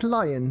heroic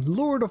lion,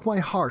 lord of my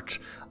heart,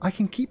 I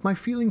can keep my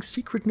feelings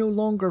secret no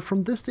longer.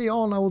 From this day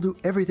on, I will do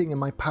everything in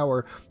my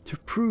power to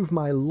prove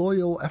my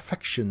loyal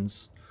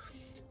affections.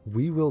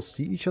 We will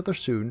see each other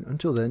soon.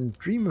 Until then,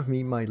 dream of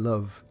me, my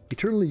love.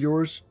 Eternally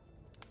yours,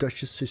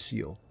 Duchess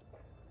Cecile.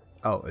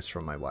 Oh, it's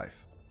from my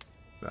wife.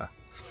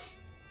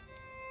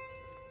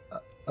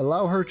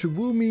 Allow her to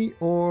woo me,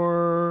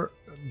 or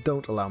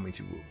don't allow me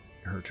to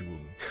her to woo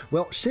me.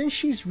 Well, since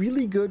she's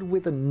really good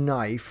with a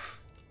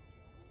knife,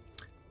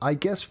 I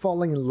guess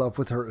falling in love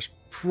with her is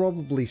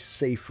probably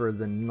safer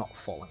than not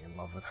falling in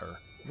love with her,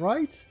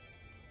 right?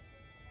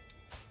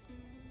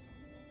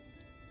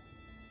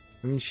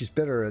 I mean, she's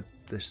better at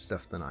this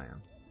stuff than I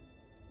am.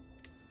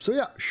 So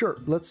yeah, sure,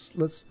 let's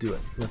do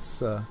it.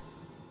 Let's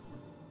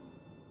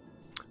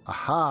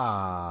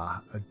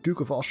Aha! A Duke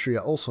of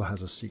Austria also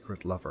has a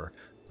secret lover.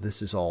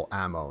 This is all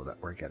ammo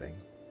that we're getting.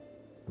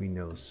 We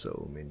know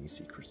so many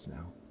secrets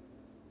now.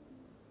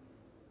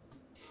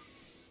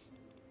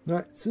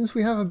 Alright, since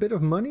we have a bit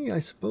of money, I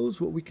suppose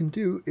what we can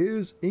do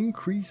is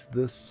increase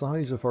the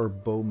size of our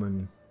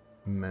bowman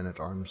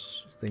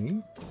man-at-arms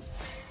thingy.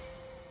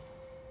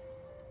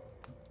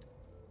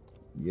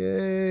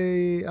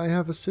 Yay! I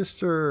have a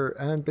sister,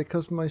 and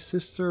because my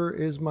sister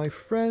is my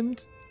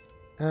friend,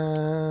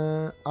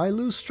 I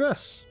lose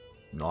stress.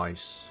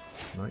 Nice.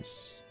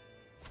 Nice.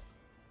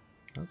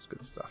 That's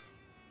good stuff.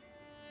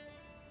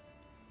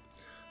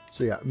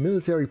 So yeah,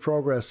 military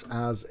progress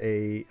as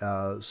a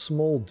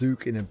small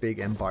duke in a big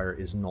empire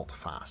is not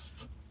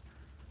fast.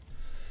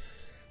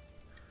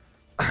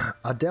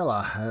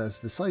 Adela has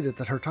decided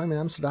that her time in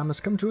Amsterdam has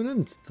come to an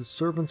end. The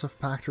servants have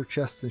packed her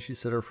chests and she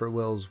said her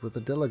farewells. With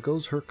Adela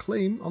goes her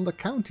claim on the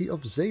county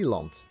of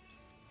Zeeland.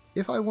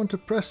 If I want to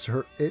press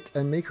it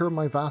and make her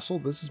my vassal,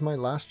 this is my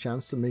last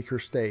chance to make her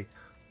stay.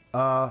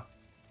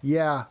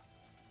 Yeah.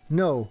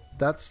 No,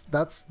 that's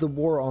the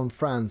war on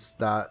France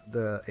that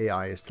the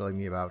AI is telling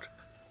me about.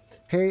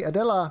 Hey,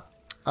 Adela.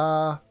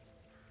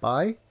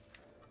 Bye?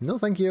 No,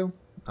 thank you.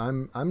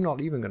 I'm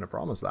not even going to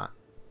promise that.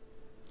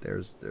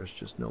 There's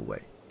just no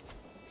way.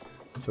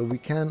 So we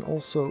can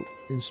also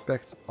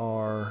inspect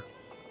our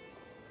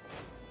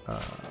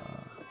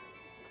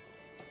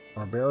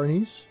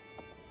baronies.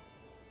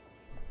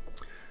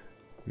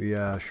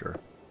 Yeah, sure.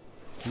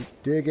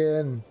 Keep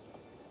digging.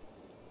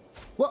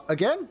 Well,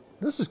 again,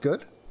 this is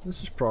good.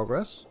 This is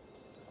progress.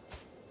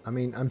 I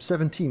mean, I'm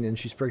 17 and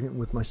she's pregnant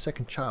with my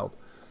second child.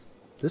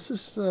 This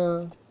is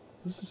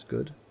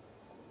good.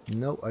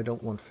 No, I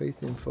don't want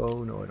faith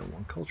info. No, I don't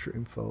want culture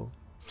info.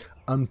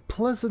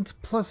 Unpleasant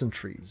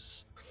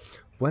pleasantries.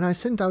 When I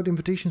sent out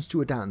invitations to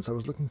a dance, I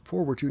was looking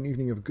forward to an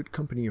evening of good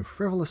company and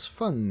frivolous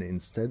fun.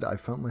 Instead, I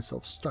found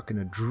myself stuck in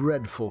a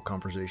dreadful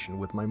conversation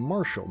with my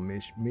marshal,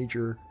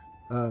 Mayor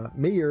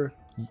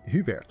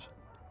Hubert.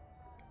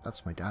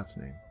 That's my dad's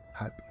name.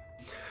 Hub.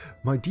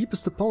 My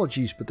deepest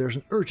apologies, but there's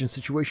an urgent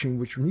situation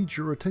which needs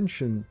your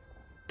attention,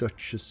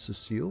 Duchess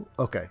Cecile.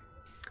 Okay.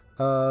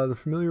 The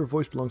familiar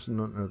voice belongs to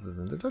none other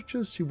than the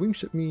Duchess. She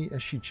winks at me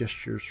as she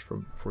gestures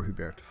for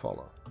Hubert to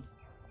follow.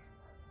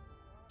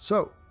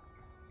 So,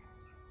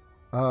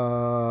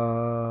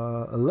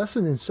 a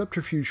lesson in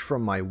subterfuge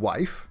from my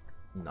wife.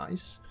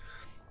 Nice.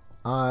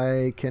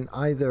 I can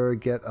either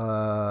get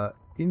a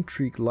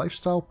intrigue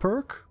lifestyle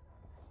perk,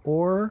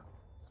 or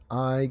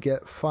I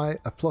get a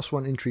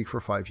 +1 intrigue for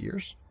 5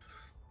 years.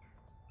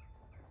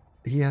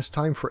 He has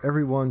time for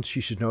everyone.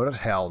 She should know that.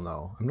 Hell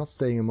no. I'm not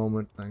staying a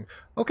moment.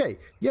 Okay,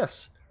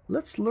 yes.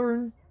 Let's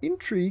learn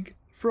intrigue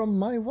from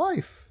my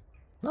wife.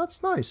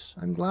 That's nice.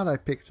 I'm glad I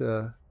picked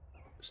a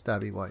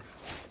stabby wife.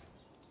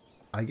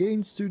 I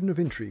gained student of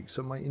intrigue,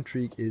 so my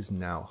intrigue is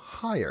now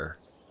higher.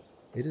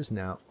 It is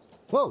now...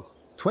 Whoa!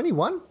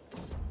 21?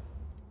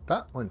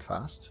 That went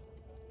fast.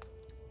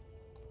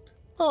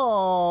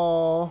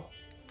 Oh,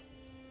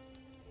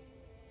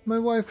 my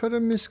wife had a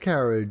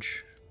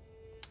miscarriage.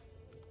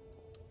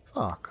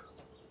 Fuck.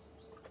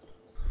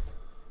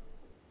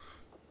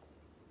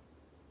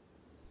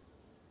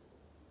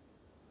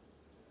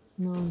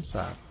 No, I'm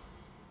sad.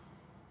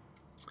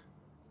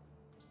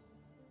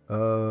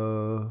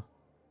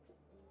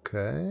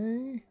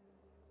 Okay.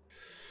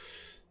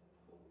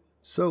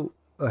 So,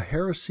 a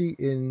heresy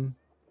in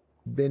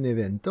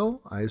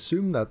Benevento. I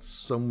assume that's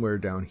somewhere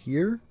down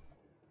here.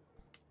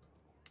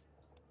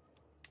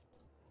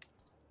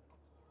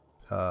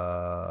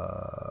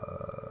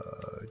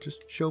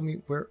 Just show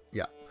me where.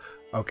 Yeah.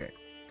 Okay.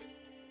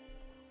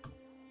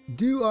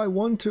 Do I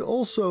want to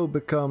also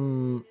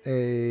become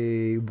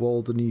a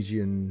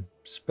Waldenesian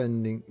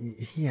spending?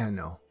 Yeah,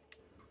 no.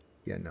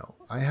 Yeah, no.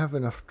 I have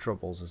enough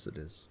troubles as it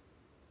is.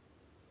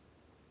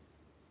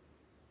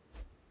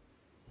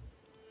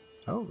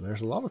 Oh,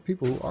 there's a lot of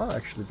people who are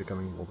actually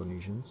becoming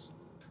Waldenesians.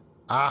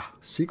 Ah,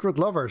 secret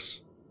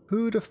lovers.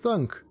 Who'd have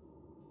thunk?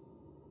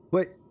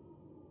 Wait,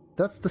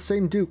 that's the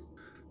same Duke.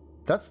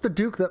 That's the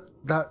Duke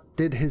that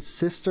did his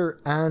sister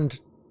and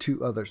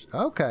 2 others.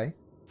 Okay.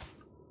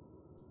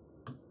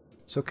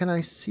 So can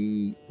I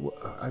see...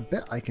 I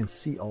bet I can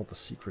see all the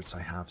secrets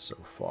I have so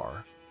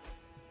far.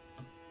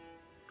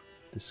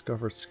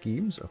 Discovered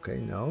schemes. Okay,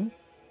 no.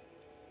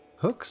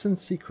 Hooks and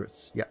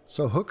secrets. Yeah,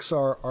 so hooks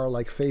are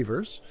like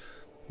favors.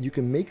 You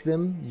can make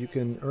them, you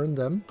can earn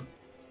them.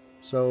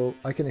 So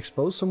I can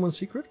expose someone's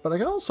secret, but I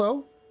can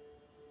also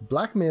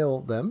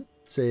blackmail them,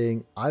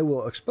 saying, I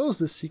will expose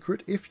this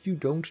secret if you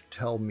don't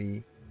tell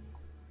me,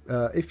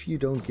 if you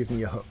don't give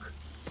me a hook.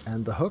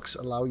 And the hooks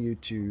allow you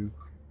to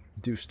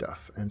do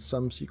stuff. And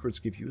some secrets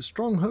give you a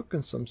strong hook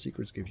and some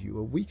secrets give you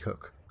a weak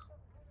hook.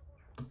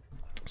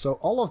 So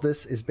all of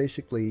this is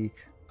basically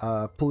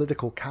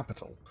political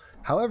capital.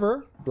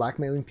 However,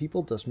 blackmailing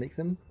people does make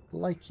them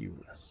like you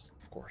less,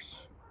 of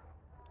course.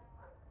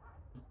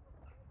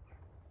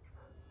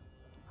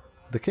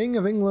 The King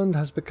of England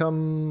has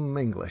become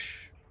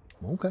English.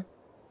 Okay.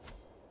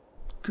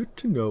 Good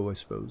to know, I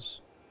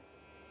suppose.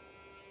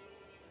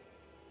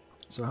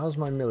 So how's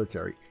my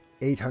military?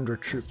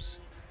 800 troops.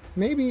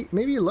 Maybe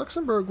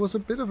Luxembourg was a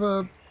bit of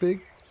a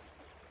big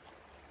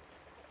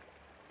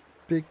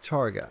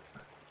target.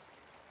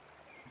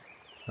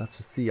 That's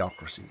a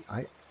theocracy.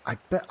 I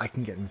bet I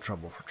can get in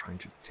trouble for trying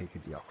to take a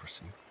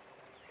theocracy.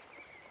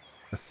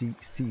 A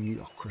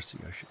theocracy,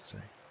 I should say.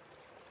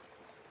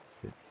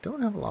 They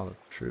don't have a lot of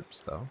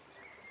troops, though.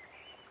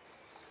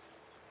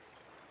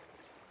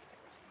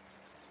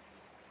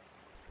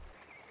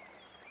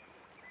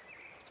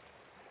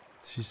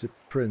 She's a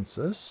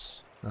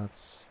princess.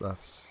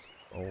 That's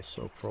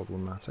also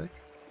problematic.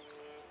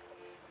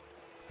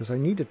 Because I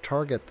need a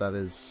target that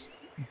is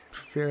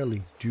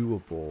fairly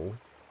doable.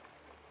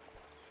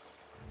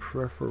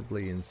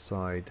 Preferably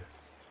inside.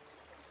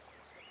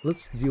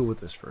 Let's deal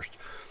with this first.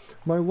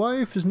 My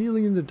wife is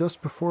kneeling in the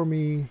dust before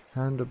me,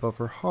 hand above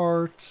her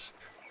heart.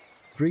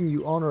 Bring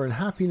you honor and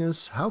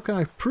happiness. How can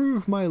I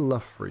prove my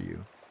love for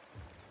you?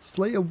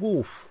 Slay a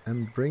wolf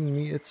and bring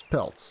me its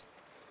pelt,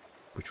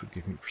 which would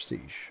give me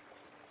prestige.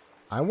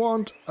 I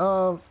want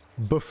a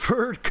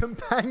preferred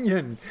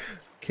companion.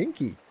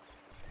 Kinky.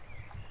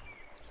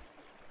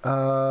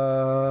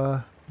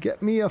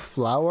 Get me a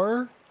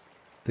flower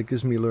that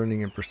gives me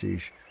learning and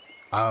prestige.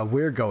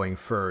 We're going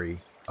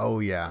furry. Oh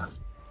yeah,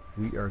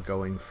 we are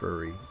going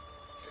furry.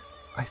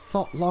 I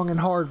thought long and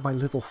hard, my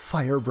little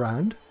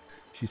firebrand,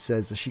 she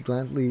says as she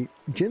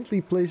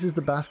gently places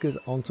the basket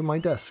onto my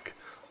desk.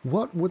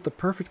 What would the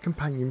perfect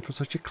companion for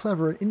such a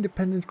clever and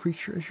independent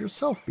creature as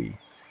yourself be?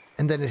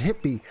 And then it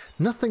hit me.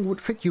 Nothing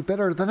would fit you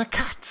better than a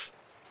cat.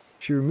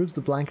 She removes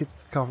the blanket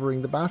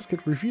covering the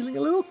basket, revealing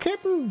a little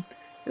kitten.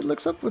 It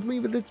looks up with me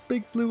with its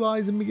big blue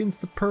eyes and begins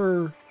to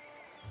purr.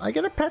 I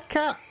get a pet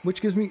cat,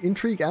 which gives me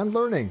intrigue and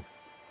learning.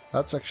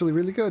 That's actually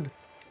really good.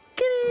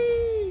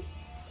 Kitty!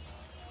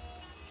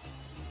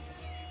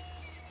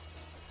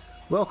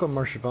 Welcome,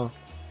 Marchevin.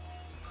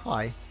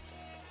 Hi.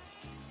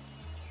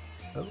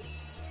 Oh.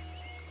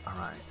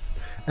 Alright.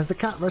 As the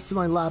cat rests in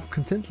my lap,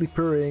 contentedly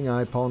purring,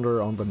 I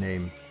ponder on the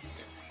name.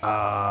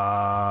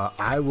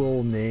 I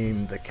will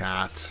name the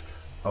cat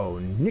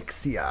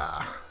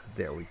Onyxia.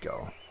 There we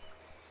go.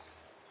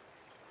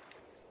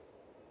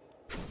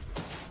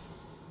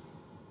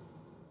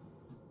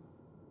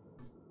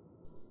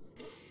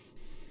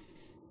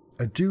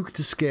 A duke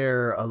to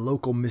scare, a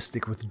local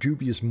mystic with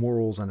dubious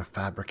morals and a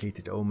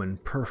fabricated omen.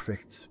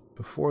 Perfect.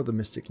 Before the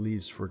mystic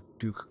leaves for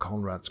Duke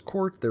Conrad's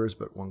court, there is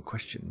but one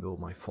question. Will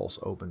my false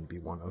omen be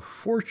one of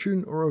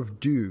fortune or of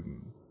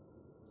doom?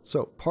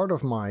 So, part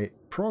of my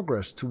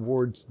progress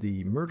towards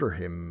the murder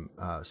him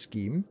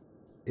scheme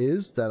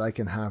is that I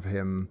can have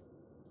him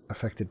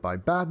affected by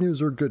bad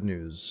news or good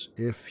news.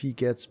 If he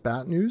gets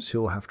bad news,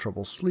 he'll have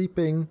trouble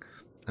sleeping,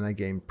 and I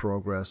gain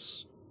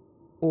progress.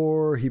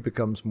 Or he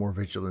becomes more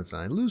vigilant and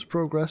I lose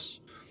progress.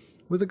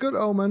 With a good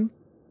omen,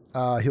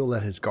 he'll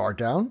let his guard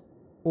down,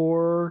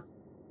 or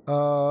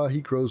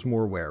he grows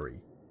more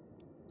wary.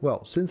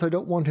 Well, since I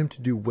don't want him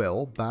to do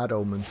well, bad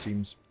omen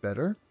seems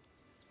better.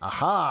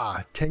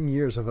 Aha! 10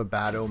 years of a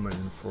bad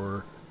omen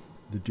for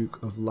the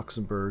Duke of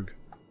Luxembourg.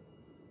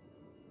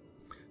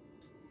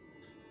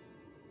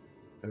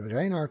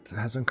 Reinhard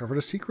has uncovered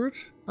a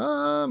secret.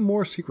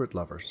 More secret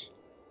lovers.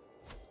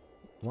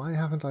 Why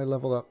haven't I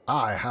leveled up?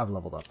 I have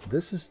leveled up.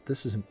 This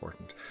is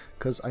important,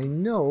 because I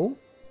know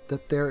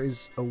that there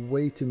is a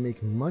way to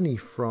make money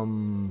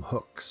from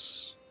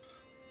hooks.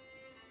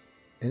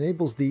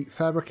 Enables the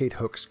fabricate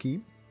hook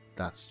scheme.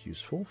 That's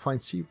useful. Find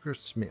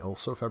secrets may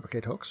also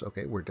fabricate hooks.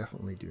 Okay, we're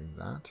definitely doing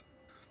that.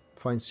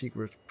 Find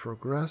secret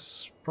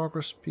progress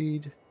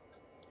speed,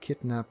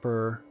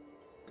 kidnapper,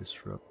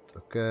 disrupt.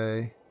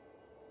 Okay.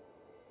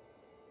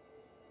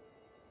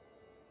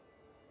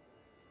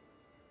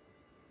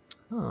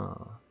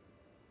 Ah.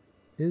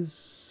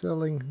 Is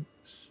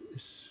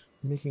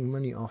making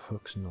money off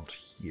hooks not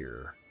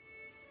here?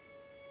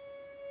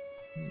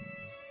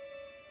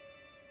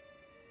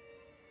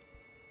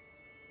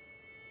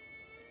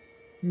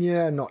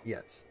 Yeah, not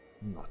yet.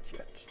 Not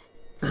yet.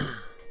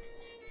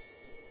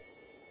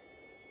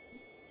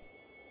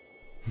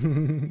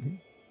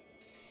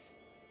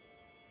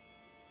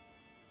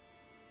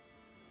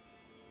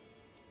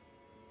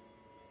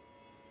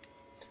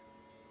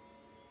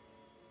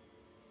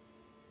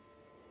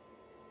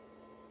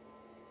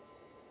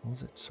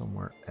 Was it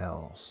somewhere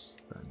else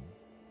then?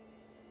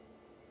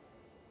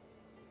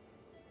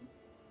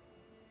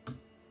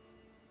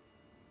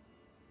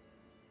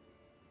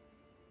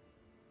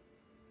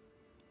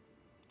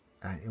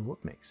 It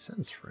would make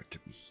sense for it to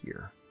be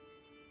here.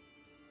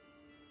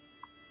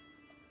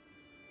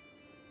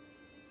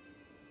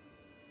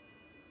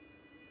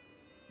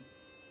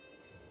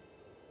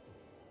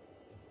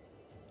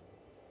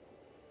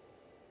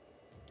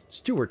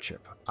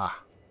 Stewardship.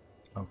 Ah,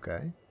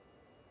 okay.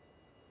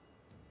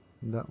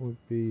 That would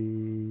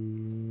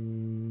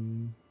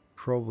be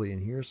probably in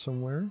here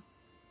somewhere.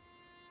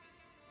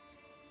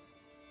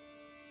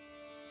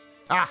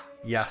 Ah,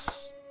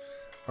 yes.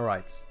 All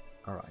right.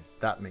 All right.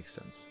 That makes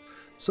sense.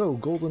 So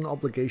golden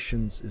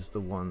obligations is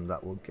the one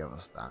that will give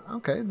us that.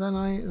 Okay, then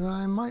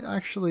I might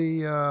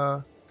actually,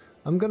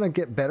 I'm going to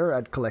get better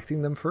at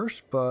collecting them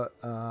first, but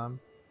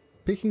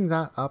picking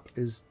that up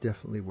is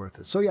definitely worth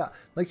it. So yeah,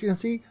 like you can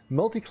see,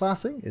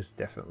 multi-classing is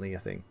definitely a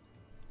thing.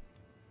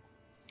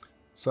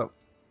 So,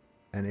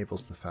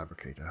 enables the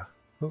fabricate a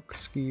hook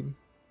scheme.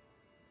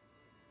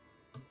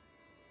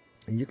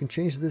 And you can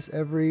change this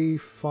every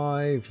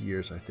 5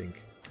 years, I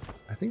think.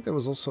 I think there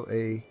was also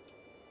a...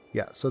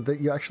 Yeah, so that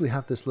you actually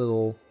have this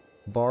little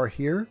bar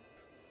here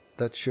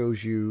that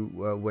shows you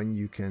when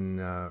you can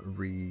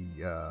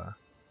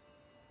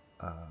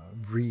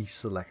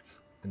re-select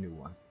a new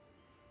one.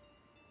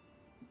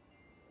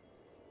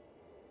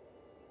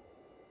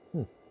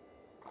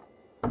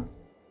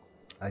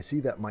 I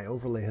see that my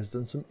overlay has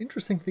done some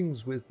interesting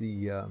things with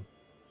the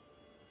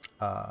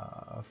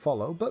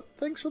follow, but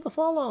thanks for the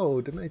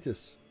follow,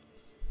 Demetis.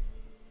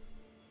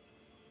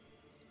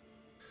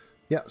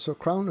 Yeah, so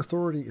Crown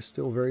Authority is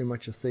still very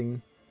much a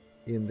thing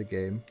in the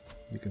game.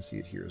 You can see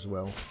it here as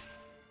well.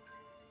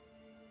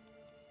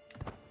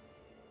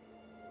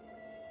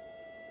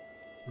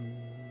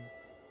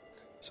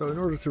 So in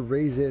order to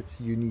raise it,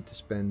 you need to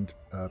spend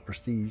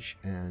prestige,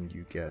 and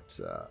you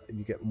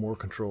get more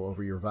control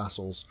over your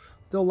vassals.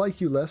 They'll like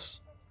you less,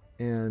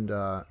 and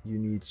you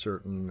need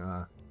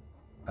certain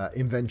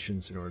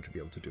inventions in order to be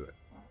able to do it.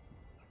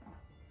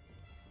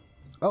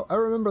 Oh, I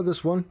remember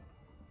this one.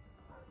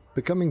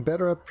 Becoming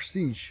better at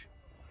prestige.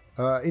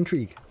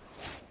 Intrigue.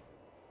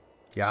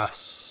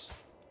 Yes.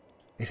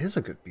 It is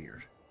a good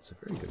beard. It's a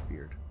very good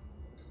beard.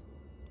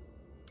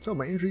 So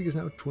my intrigue is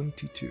now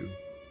 22.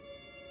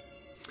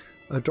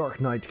 A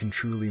dark night can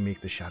truly make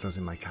the shadows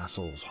in my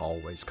castle's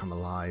hallways come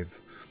alive.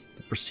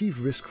 The perceived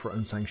risk for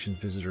unsanctioned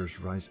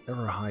visitors rise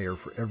ever higher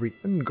for every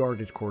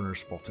unguarded corner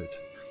spotted.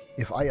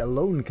 If I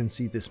alone can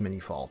see this many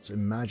faults,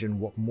 imagine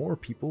what more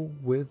people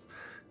with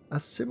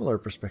a similar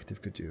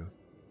perspective could do.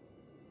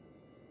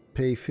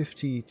 Pay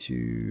 50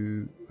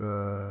 to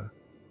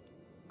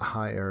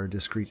hire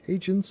discreet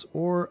agents,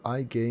 or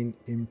I gain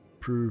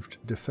improved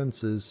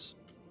defenses,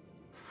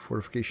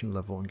 fortification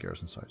level, and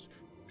garrison size.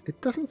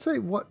 It doesn't say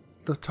what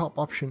the top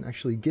option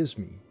actually gives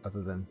me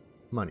other than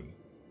money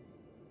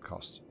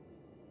cost.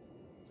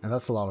 And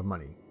that's a lot of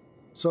money.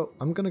 So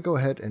I'm going to go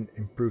ahead and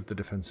improve the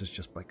defenses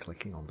just by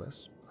clicking on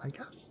this, I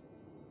guess.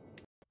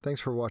 Thanks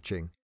for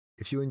watching.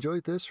 If you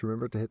enjoyed this,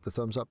 remember to hit the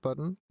thumbs up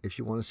button. If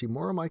you want to see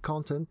more of my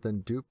content,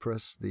 then do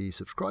press the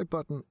subscribe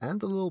button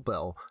and the little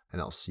bell, and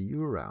I'll see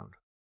you around.